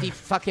 50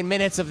 fucking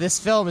minutes of this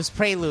film is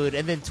prelude,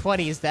 and then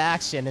 20 is the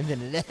action, and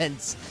then it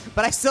ends.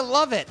 But I still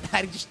love it.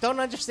 I just don't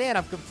understand.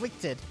 I'm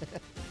conflicted.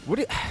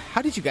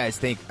 How did you guys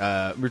think?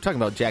 We were talking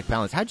about Jack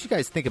Palance. How did you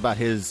guys think about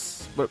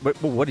his?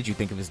 What did you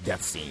think of his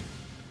death scene?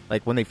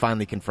 Like when they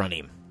finally confront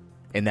him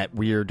in that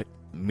weird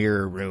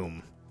mirror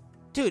room.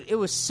 Dude, it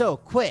was so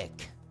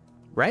quick.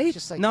 Right?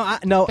 Just like I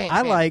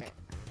bam,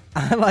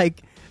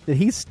 like that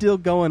he's still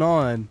going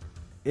on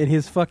in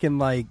his fucking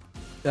like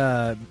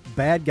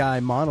bad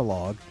guy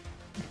monologue,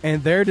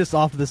 and they're just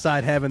off to the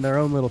side having their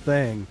own little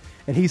thing,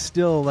 and he's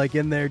still like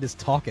in there just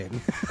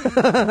talking.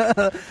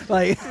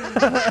 Like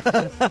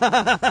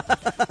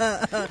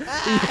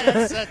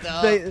That's so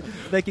dumb.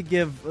 they could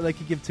give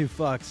two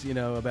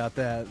fucks, about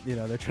that.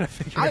 They're trying to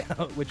figure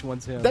out which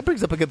one's him. That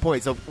brings up a good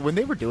point. So when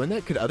they were doing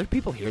that, could other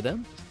people hear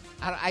them?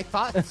 I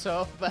thought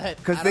so, but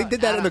Because they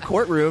did that in the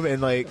courtroom,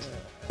 and like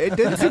it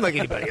didn't seem like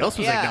anybody else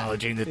was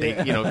acknowledging that they,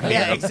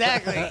 Yeah,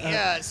 exactly.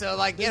 Yeah, so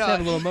like Just have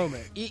a little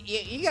moment.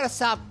 You gotta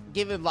stop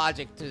giving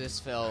logic to this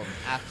film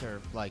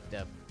after like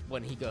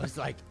when he goes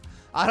like,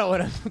 I don't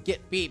want to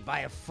get beat by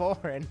a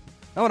foreign.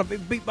 I want to be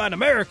beat by an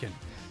American.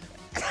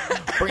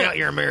 Bring out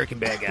your American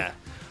bad guy.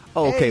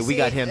 Oh, okay, Hey, we see,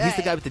 got him. He's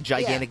the guy with the yeah.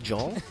 gigantic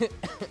jaw.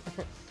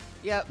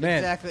 Yep, Man.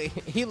 exactly.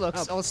 He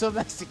looks also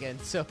Mexican,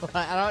 so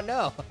I don't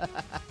know.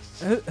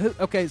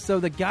 Okay, so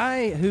the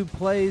guy who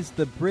plays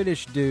the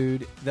British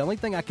dude, the only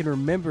thing I can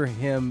remember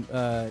him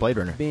Blade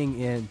Runner. being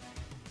in,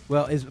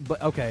 well, is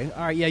okay.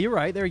 All right, yeah, you're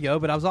right. There you go.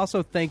 But I was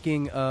also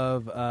thinking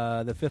of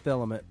The Fifth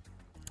Element.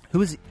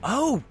 Who is he?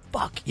 Oh,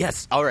 fuck.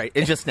 Yes. All right.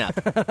 It just snapped.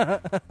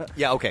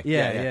 Yeah, okay.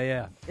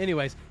 Yeah.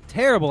 Anyways,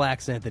 terrible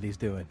accent that he's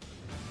doing.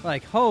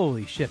 Like,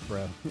 holy shit,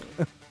 bro.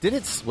 Did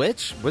it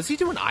switch? Was he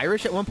doing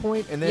Irish at one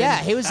point? And then Yeah,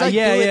 he was like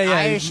Yeah, doing yeah.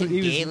 Irish and He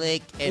was-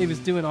 Gaelic. And, He was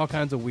doing all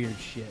kinds of weird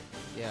shit.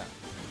 yeah.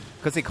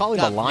 Because they call him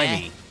a Got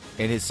limey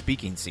meh. in his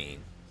speaking scene.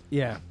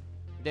 Yeah.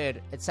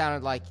 Dude, it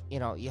sounded like,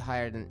 you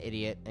hired an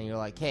idiot and you're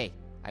like, hey,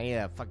 I need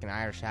a fucking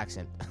Irish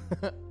accent.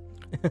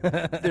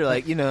 They're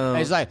like, And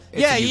he's like,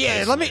 it's yeah, a new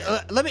yeah,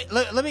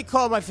 place. let me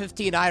call my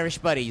 15 Irish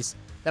buddies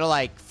that are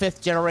like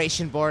 5th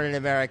generation born in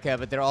America,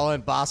 but they're all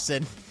in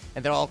Boston.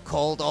 And they're all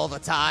cold all the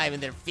time,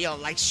 and they're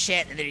feeling like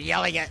shit, and they're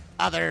yelling at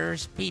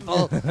others,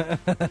 people.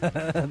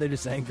 They're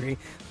just angry.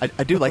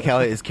 I do like how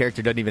his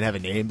character doesn't even have a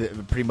name,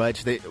 pretty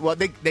much. They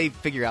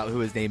figure out who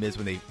his name is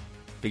when they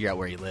figure out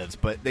where he lives,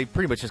 but they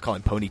pretty much just call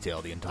him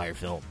Ponytail the entire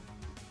film.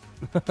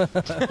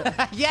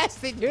 Yes,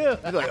 they do.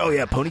 They're like, oh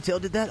yeah,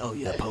 Ponytail did that? Oh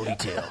yeah,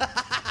 Ponytail.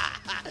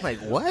 I'm like,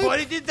 what?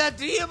 What did that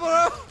to you,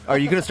 bro? Are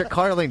you going to start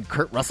calling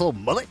Kurt Russell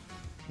Mullet?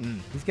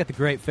 He's got the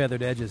great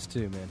feathered edges,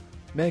 too, man.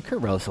 Man,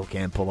 Kurt Russell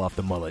can't pull off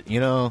the mullet.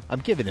 I'm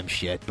giving him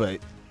shit, but...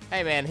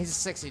 Hey, man, he's a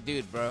sexy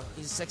dude, bro.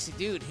 He's a sexy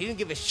dude. He didn't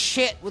give a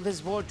shit with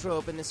his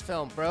wardrobe in this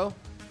film, bro.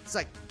 It's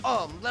like,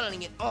 I'm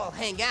letting it all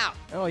hang out.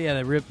 Oh, yeah,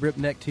 the rip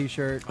neck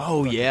T-shirt.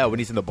 Oh, yeah, when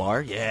he's in the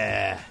bar?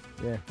 Yeah.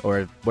 Yeah.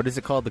 Or what is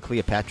it called? The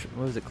Cleopatra...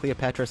 What was it?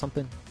 Cleopatra or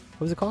something?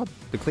 What was it called?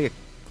 The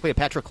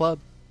Cleopatra Club?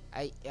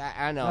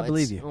 I know. I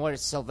believe you. More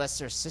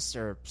Sylvester's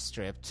sister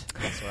stripped.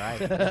 That's right.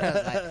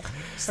 Like,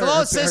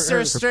 Stallone's sister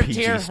is stripped PG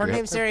here. Her strip.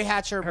 name's Harry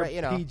Hatcher, Her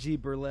but PG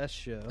burlesque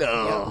show.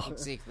 Oh. Yeah,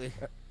 exactly.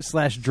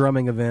 /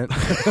 drumming event.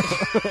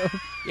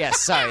 Yeah,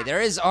 sorry. There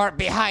is art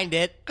behind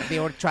it. They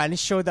were trying to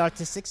show the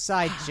artistic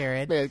side,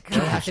 Jared. Man, You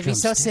don't have to be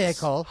so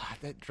cynical.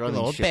 That You drumming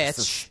little shit is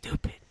so bitch.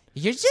 stupid.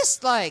 You're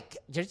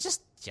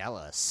just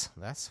jealous.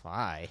 That's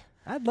why.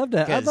 I'd love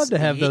to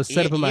have those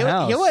set up in my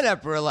house. You want to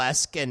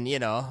burlesque and,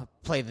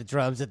 play the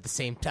drums at the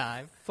same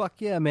time. Fuck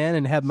yeah, man,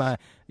 and have my,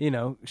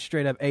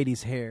 straight up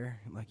 80s hair.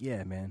 Like,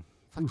 yeah, man.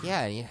 Fuck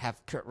yeah, and you have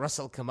Kurt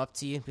Russell come up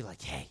to you and be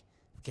like, hey,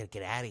 we gotta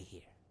get out of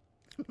here.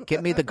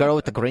 Get me the girl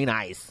with the green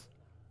eyes.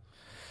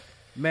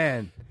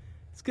 Man,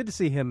 it's good to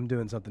see him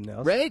doing something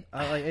else. Right?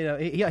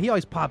 He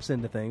always pops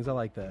into things. I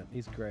like that.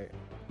 He's great.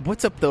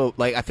 What's up, though?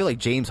 Like, I feel like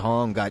James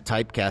Hong got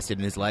typecasted in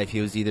his life.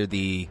 He was either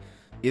the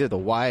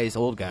wise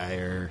old guy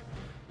or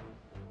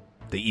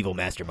the evil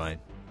mastermind.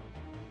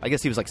 I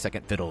guess he was like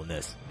second fiddle in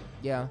this.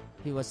 Yeah,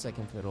 he was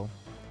second fiddle.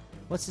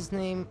 What's his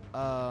name?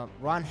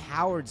 Ron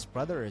Howard's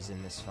brother is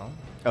in this film.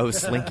 Oh,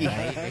 Slinky.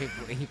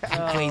 He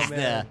plays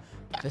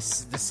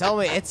the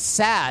cellmate. It's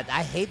sad.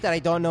 I hate that I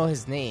don't know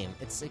his name.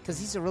 It's because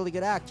he's a really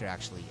good actor,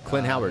 actually.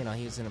 Clint Howard.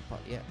 He was in a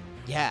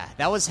yeah.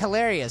 That was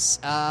hilarious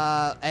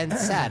and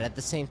sad at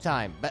the same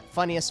time, but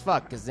funny as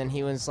fuck. Because then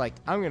he was like,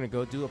 "I'm gonna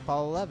go do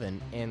Apollo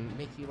 11 and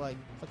make you like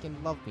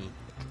fucking love me."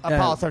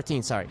 Apollo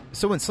 13. Sorry.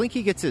 So when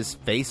Slinky gets his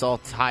face all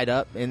tied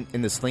up in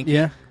the Slinky,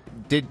 Yeah.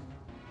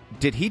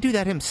 Did he do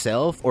that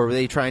himself, or were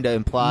they trying to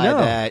imply No.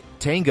 that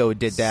Tango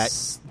did that?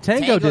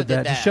 Tango did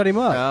that to shut him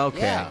up.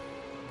 Okay.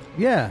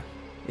 Yeah.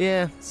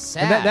 Yeah.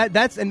 Sad.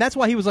 And that's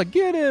why he was like,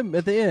 get him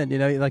at the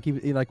end. Like he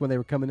like when they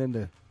were coming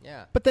into.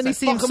 Yeah. But then he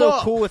It's like, seems fuck so 'em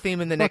up. cool with him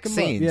in the next him up,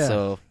 scene. yeah.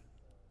 So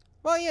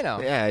Well,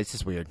 yeah, it's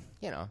just weird.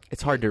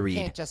 It's hard to you read.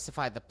 Can't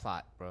justify the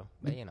plot, bro.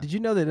 But Did you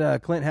know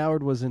that Clint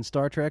Howard was in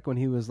Star Trek when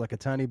he was like a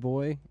tiny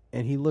boy,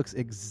 and he looks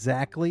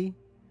exactly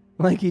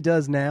like he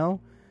does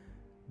now,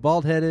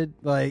 bald headed,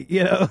 like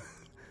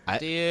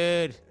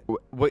dude.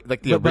 Wait,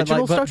 like the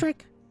original Star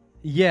Trek?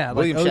 Yeah,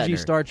 William like OG Shatner.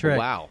 Star Trek.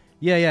 Wow.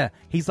 Yeah.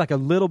 He's like a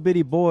little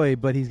bitty boy,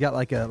 but he's got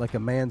like a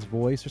man's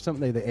voice or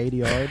something. Like the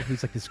 80-yard.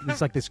 He's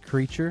like this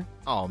creature.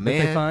 Oh that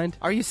man, they find.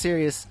 Are you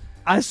serious?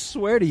 I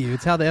swear to you,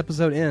 it's how the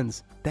episode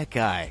ends. That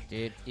guy.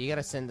 Dude, you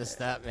gotta send us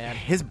that, man.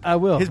 I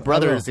will. His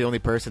brother I will. is the only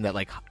person that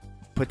like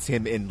puts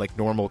him in like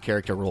normal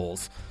character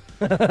roles.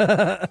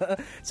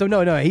 So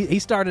no, he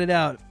started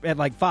out at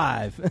like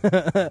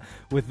 5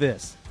 with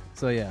this.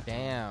 So yeah.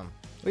 Damn.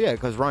 Well, yeah,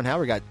 because Ron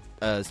Howard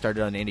got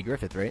started on Andy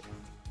Griffith, right?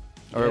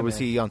 Or Yeah, was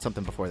man. he on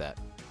something before that?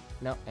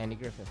 No, Andy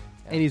Griffith.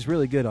 Yeah. And he's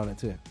really good on it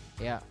too.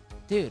 Yeah.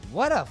 Dude,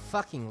 what a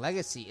fucking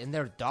legacy. And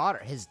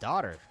his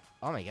daughter.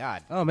 Oh my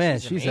god. Oh man,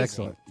 she's amazing.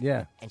 excellent.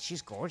 Yeah. And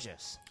she's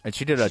gorgeous. And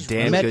she did a She's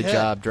damn really good good.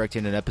 job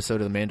directing an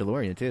episode of The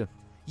Mandalorian too.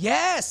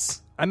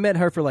 Yes! I met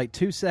her for like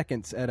 2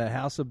 seconds at a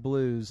House of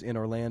Blues in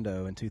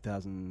Orlando in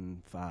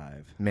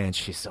 2005. Man,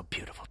 she's so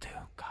beautiful too.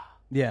 God.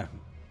 Yeah.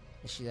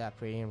 Is she that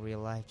pretty in real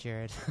life,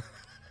 Jared?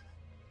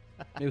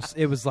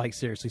 It was like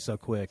seriously so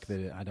quick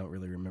that I don't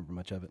really remember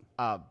much of it.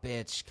 Oh,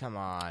 bitch, come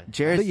on.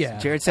 Jared, But yeah,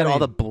 Jared said I all mean-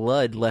 the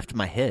blood left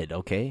my head,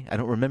 okay? I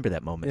don't remember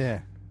that moment.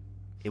 Yeah.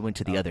 It went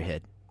to the other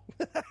head.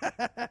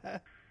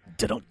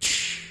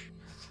 Da-dum-tsh.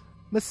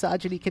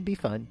 Misogyny can be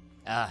fun.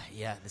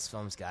 Yeah, this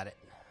film's got it.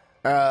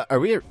 Are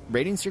we at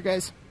ratings here,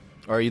 guys?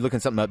 Or are you looking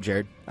something up,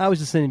 Jared? I was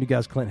just sending you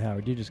guys Clint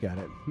Howard. You just got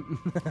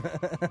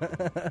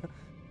it.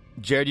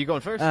 Jared, you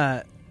going first?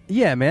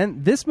 Yeah,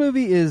 man. This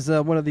movie is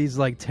one of these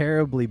like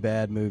terribly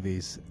bad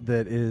movies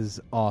that is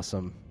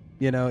awesome.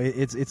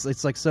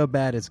 It's like so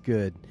bad it's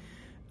good.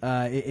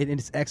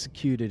 It's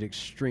executed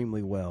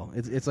extremely well.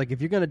 It's like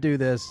if you're going to do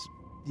this,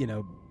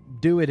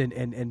 do it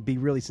and be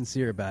really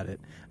sincere about it.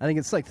 I think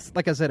it's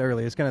like I said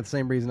earlier, it's kind of the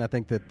same reason I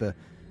think that the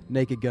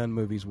Naked Gun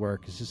movies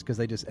work. It's just because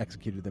they just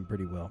executed them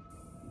pretty well.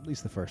 At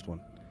least the first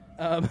one.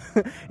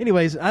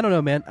 Anyways, I don't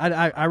know, man.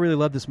 I really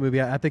love this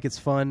movie. I think it's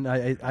fun.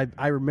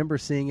 I remember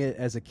seeing it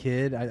as a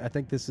kid. I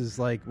think this is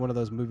like one of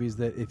those movies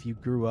that if you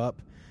grew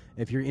up,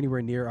 if you're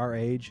anywhere near our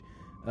age,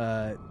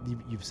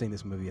 you've seen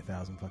this movie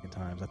 1,000 fucking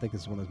times. I think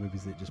this is one of those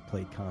movies that just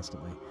played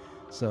constantly.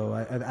 So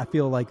I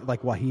feel like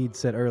Wahid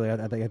said earlier,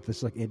 I think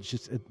it's like it's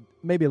just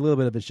maybe a little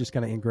bit of it's just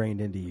kind of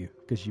ingrained into you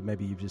because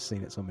you've just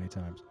seen it so many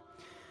times.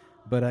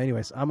 But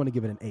anyways, I'm going to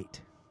give it an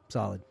 8.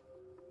 Solid,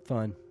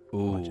 fun.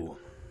 Ooh.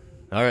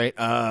 All right.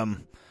 Wahid,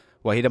 I'm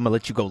going to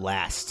let you go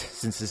last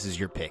since this is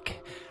your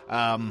pick.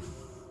 Oh,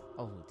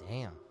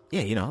 damn.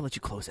 Yeah, I'll let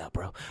you close out,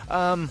 bro.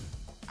 I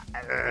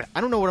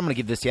don't know what I'm going to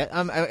give this yet.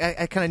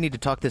 I kind of need to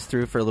talk this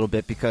through for a little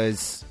bit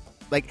because,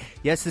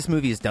 yes, this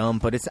movie is dumb,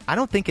 but I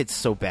don't think it's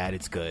so bad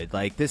it's good.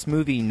 Like, this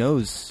movie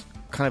knows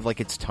kind of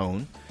like its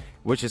tone,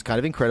 which is kind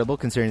of incredible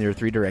considering there are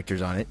 3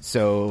 directors on it.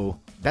 So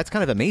that's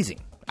kind of amazing.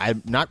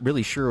 I'm not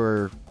really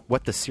sure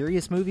what the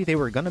serious movie they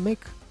were going to make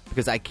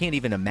because I can't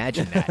even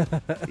imagine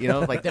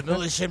that. Like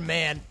Demolition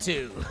Man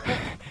 2.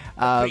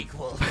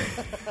 Prequel.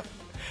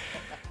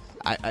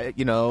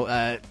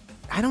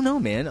 I don't know,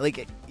 man.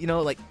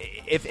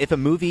 If a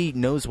movie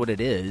knows what it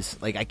is,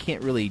 I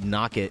can't really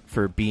knock it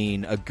for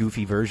being a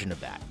goofy version of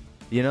that.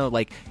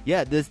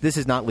 This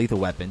is not Lethal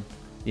Weapon.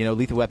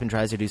 Lethal Weapon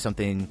tries to do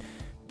something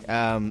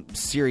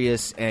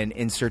serious and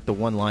insert the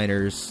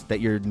one-liners that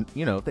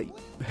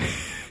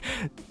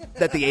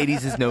that the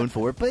 80s is known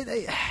for. But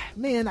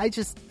man, I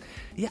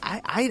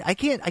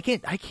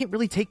can't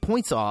really take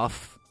points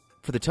off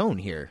for the tone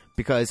here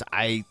because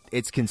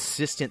it's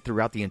consistent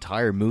throughout the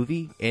entire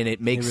movie and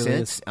it makes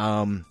sense.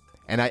 And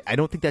I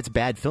don't think that's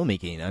bad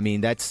filmmaking. I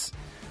mean, it's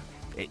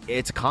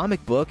a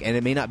comic book and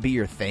it may not be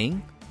your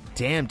thing.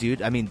 Damn,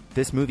 dude. I mean,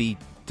 this movie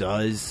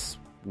does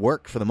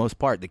work for the most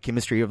part. The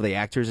chemistry of the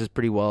actors is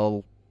pretty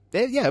well.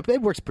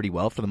 It works pretty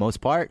well for the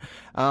most part.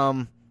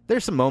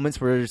 There's some moments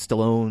where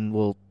Stallone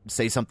will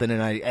say something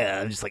and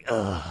I'm just like,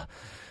 ugh,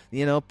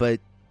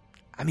 but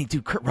I mean,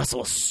 dude, Kurt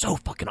Russell is so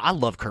fucking, I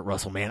love Kurt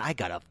Russell, man. I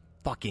got a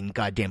fucking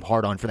goddamn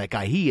hard on for that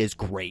guy. He is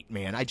great,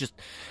 man.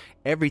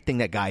 Everything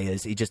that guy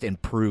is, he just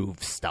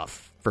improves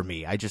stuff for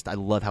me. I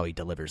love how he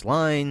delivers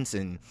lines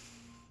and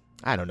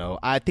I don't know.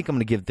 I think I'm going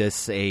to give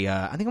this I think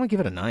I'm going to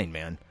give it a 9,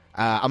 man.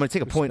 I'm going to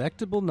take a point.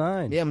 Respectable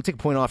 9. Yeah, I'm going to take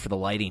a point off for the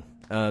lighting.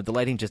 The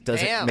lighting just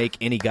doesn't make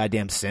any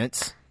goddamn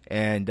sense.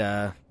 And,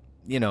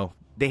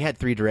 they had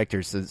 3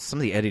 directors, so some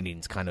of the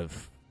editing's kind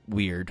of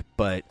weird,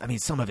 but I mean,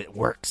 some of it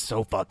works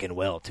so fucking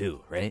well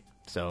too, right?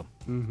 So,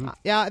 I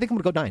think I'm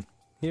gonna go 9.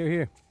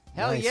 Here.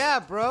 Hell nice. Yeah,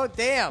 bro!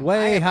 Damn,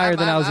 way higher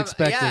than I was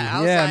expecting.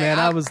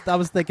 I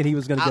was thinking he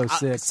was gonna go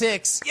 6.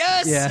 6,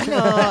 yes. Yeah.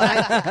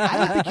 I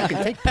don't think you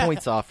can take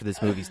points off for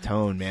this movie's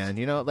tone, man.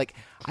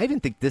 I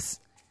even think this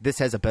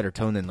has a better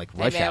tone than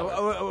Rush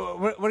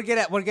Hour. We're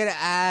gonna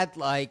add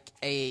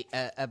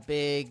a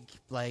big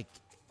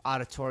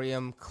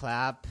auditorium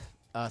clap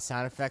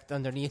sound effect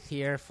underneath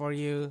here for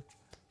you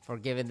for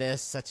giving this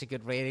such a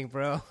good rating,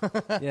 bro.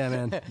 Yeah,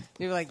 man.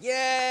 You're like,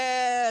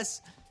 yes,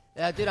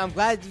 dude. I'm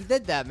glad you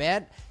did that,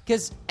 man.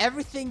 Because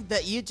everything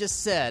that you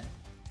just said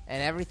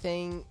and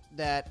everything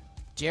that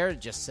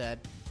Jared just said,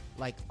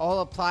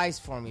 all applies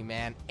for me,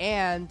 man.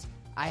 And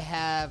I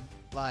have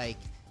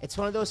it's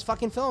one of those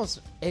fucking films.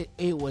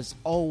 It was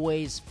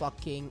always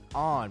fucking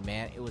on,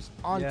 man. It was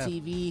on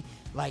TV.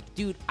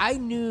 Dude, I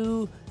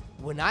knew.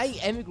 When I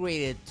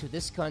emigrated to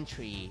this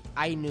country,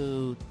 I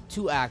knew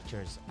 2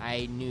 actors.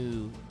 I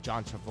knew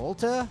John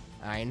Travolta.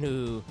 I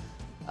knew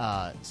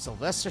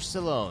Sylvester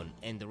Stallone.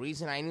 And the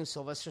reason I knew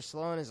Sylvester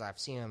Stallone is I've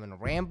seen him in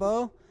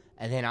Rambo,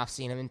 and then I've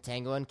seen him in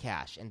Tango and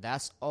Cash. And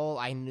that's all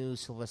I knew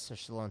Sylvester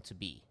Stallone to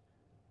be.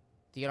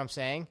 Do you know what I'm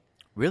saying?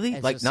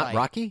 Really? Not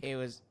Rocky? It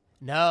was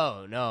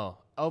no.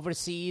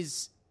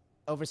 Overseas,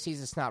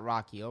 it's not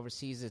Rocky.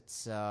 Overseas,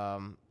 it's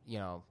the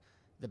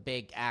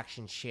big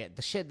action shit.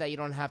 The shit that you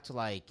don't have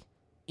to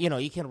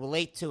you can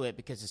relate to it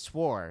because it's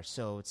war.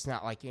 So it's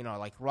not like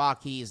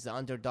Rocky is the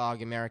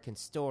underdog American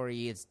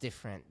story. It's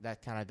different.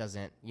 That kind of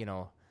doesn't,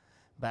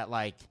 but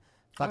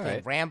fucking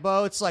right.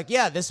 Rambo, it's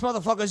this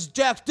motherfucker's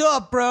jacked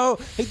up, bro.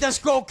 He does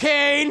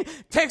cocaine,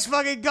 takes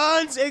fucking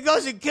guns, and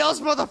goes and kills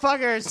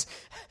motherfuckers.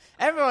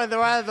 Everyone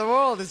around the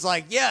world is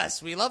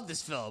yes, we love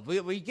this film.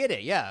 We get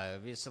it. Yeah,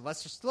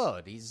 Sylvester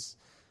Stallone. He's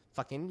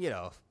fucking,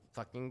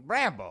 fucking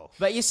Rambo.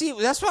 But you see,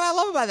 that's what I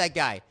love about that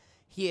guy.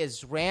 He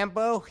is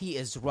Rambo, he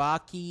is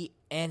Rocky,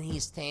 and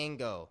he's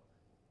Tango.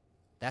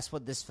 That's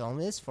what this film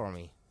is for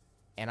me.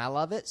 And I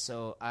love it,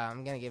 so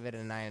I'm going to give it a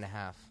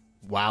 9.5.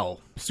 Wow.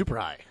 Super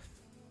high.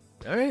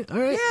 All right.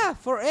 Yeah,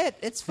 for it.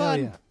 It's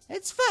fun. Yeah.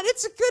 It's fun.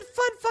 It's a good,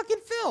 fun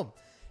fucking film.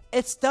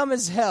 It's dumb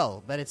as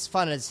hell, but it's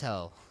fun as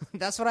hell.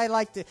 That's what I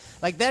like to...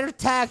 their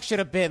tag should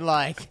have been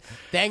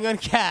Tango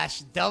and Cash,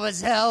 dumb as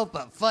hell,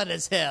 but fun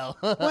as hell.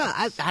 Well,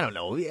 I don't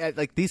know.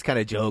 These kind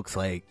of jokes,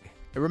 it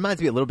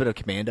reminds me a little bit of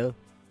Commando.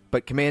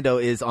 But Commando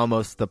is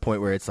almost the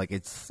point where it's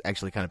it's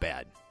actually kind of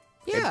bad.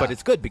 Yeah. But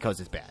it's good because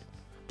it's bad.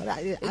 But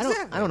I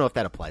don't know if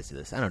that applies to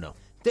this. I don't know.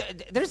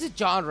 There's a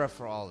genre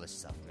for all this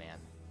stuff, man.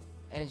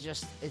 And it's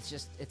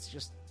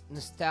just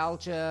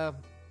nostalgia,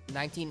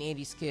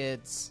 1980s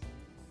kids,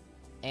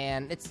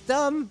 and it's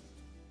dumb,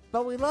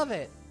 but we love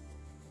it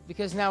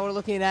because now we're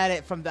looking at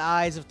it from the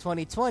eyes of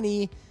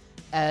 2020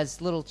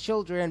 as little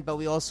children, but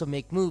we also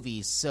make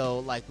movies, so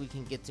like we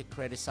can get to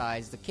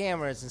criticize the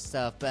cameras and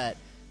stuff, but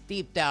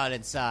deep down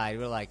inside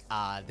we're like,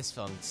 this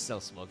film still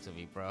smokes with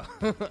me, bro.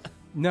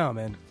 No,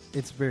 man,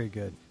 it's very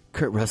good.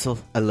 Kurt Russell,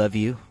 I love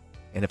you,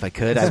 and if I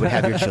could, I would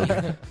have your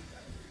children.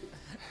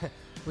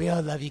 We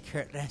all love you,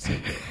 Kurt Russell.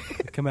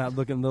 Come out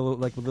looking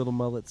like with little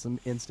mullets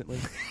instantly.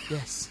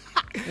 Yes.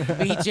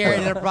 Me,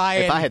 Jared, and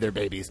Brian. If I had their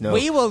babies, no.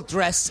 We will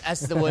dress as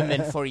the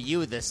women for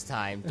you this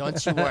time.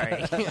 Don't you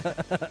worry.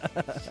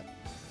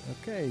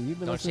 Okay, you've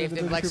been Don't listening shave to them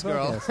the Movie legs, Crew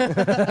girl.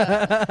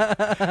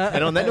 podcast.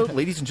 And on that note,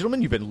 ladies and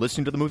gentlemen, you've been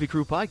listening to the Movie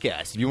Crew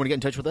podcast. If you want to get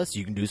in touch with us,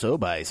 you can do so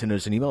by sending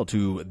us an email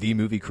to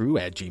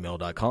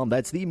themoviecrew@gmail.com.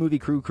 That's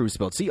themoviecrew, crew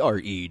spelled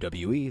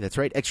CREWE. That's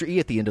right, extra E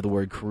at the end of the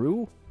word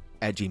crew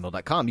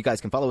 @gmail.com. You guys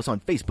can follow us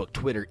on Facebook,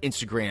 Twitter,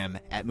 Instagram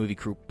Movie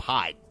Crew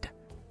Pod.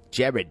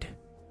 Jared,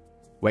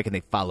 where can they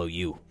follow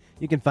you?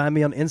 You can find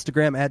me on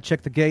Instagram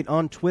 @CheckTheGate,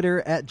 on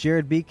Twitter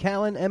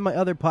 @JaredB. and my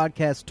other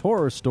podcast,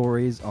 Horror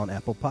Stories, on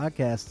Apple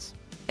Podcasts.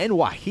 And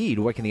Wahid,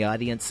 where can the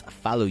audience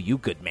follow you,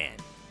 good man?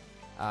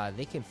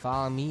 They can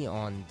follow me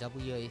on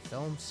WA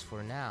Films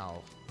for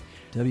now.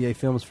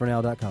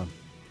 WAFilmsfornow.com.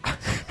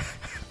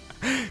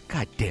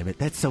 God damn it,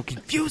 that's so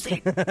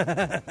confusing.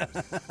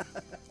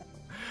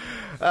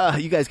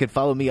 You guys can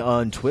follow me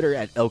on Twitter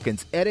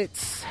 @Elkins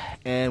Edits.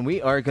 And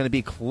we are going to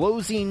be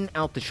closing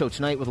out the show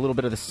tonight with a little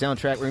bit of the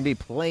soundtrack. We're going to be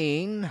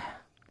playing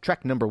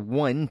track number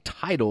 1,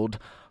 titled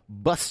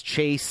Bus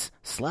Chase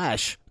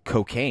 /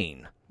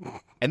 Cocaine.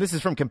 And this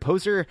is from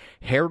composer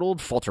Harold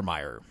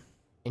Faltermeyer.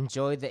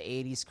 Enjoy the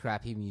 80s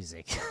crappy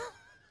music.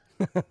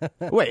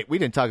 Wait, we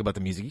didn't talk about the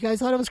music. You guys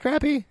thought it was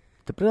crappy?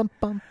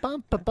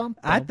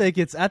 I think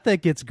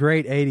it's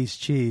great 80s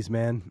cheese,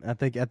 man. I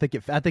think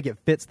it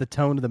fits the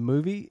tone of the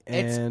movie,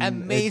 and it's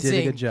amazing. It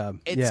did a good job.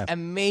 It's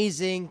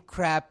amazing,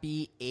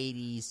 crappy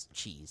 80s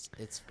cheese.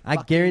 It's I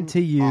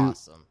guarantee you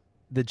awesome.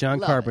 that John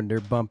Love Carpenter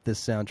bumped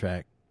this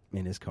soundtrack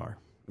in his car,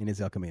 in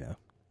his El Camino.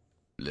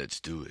 Let's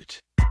do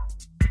it.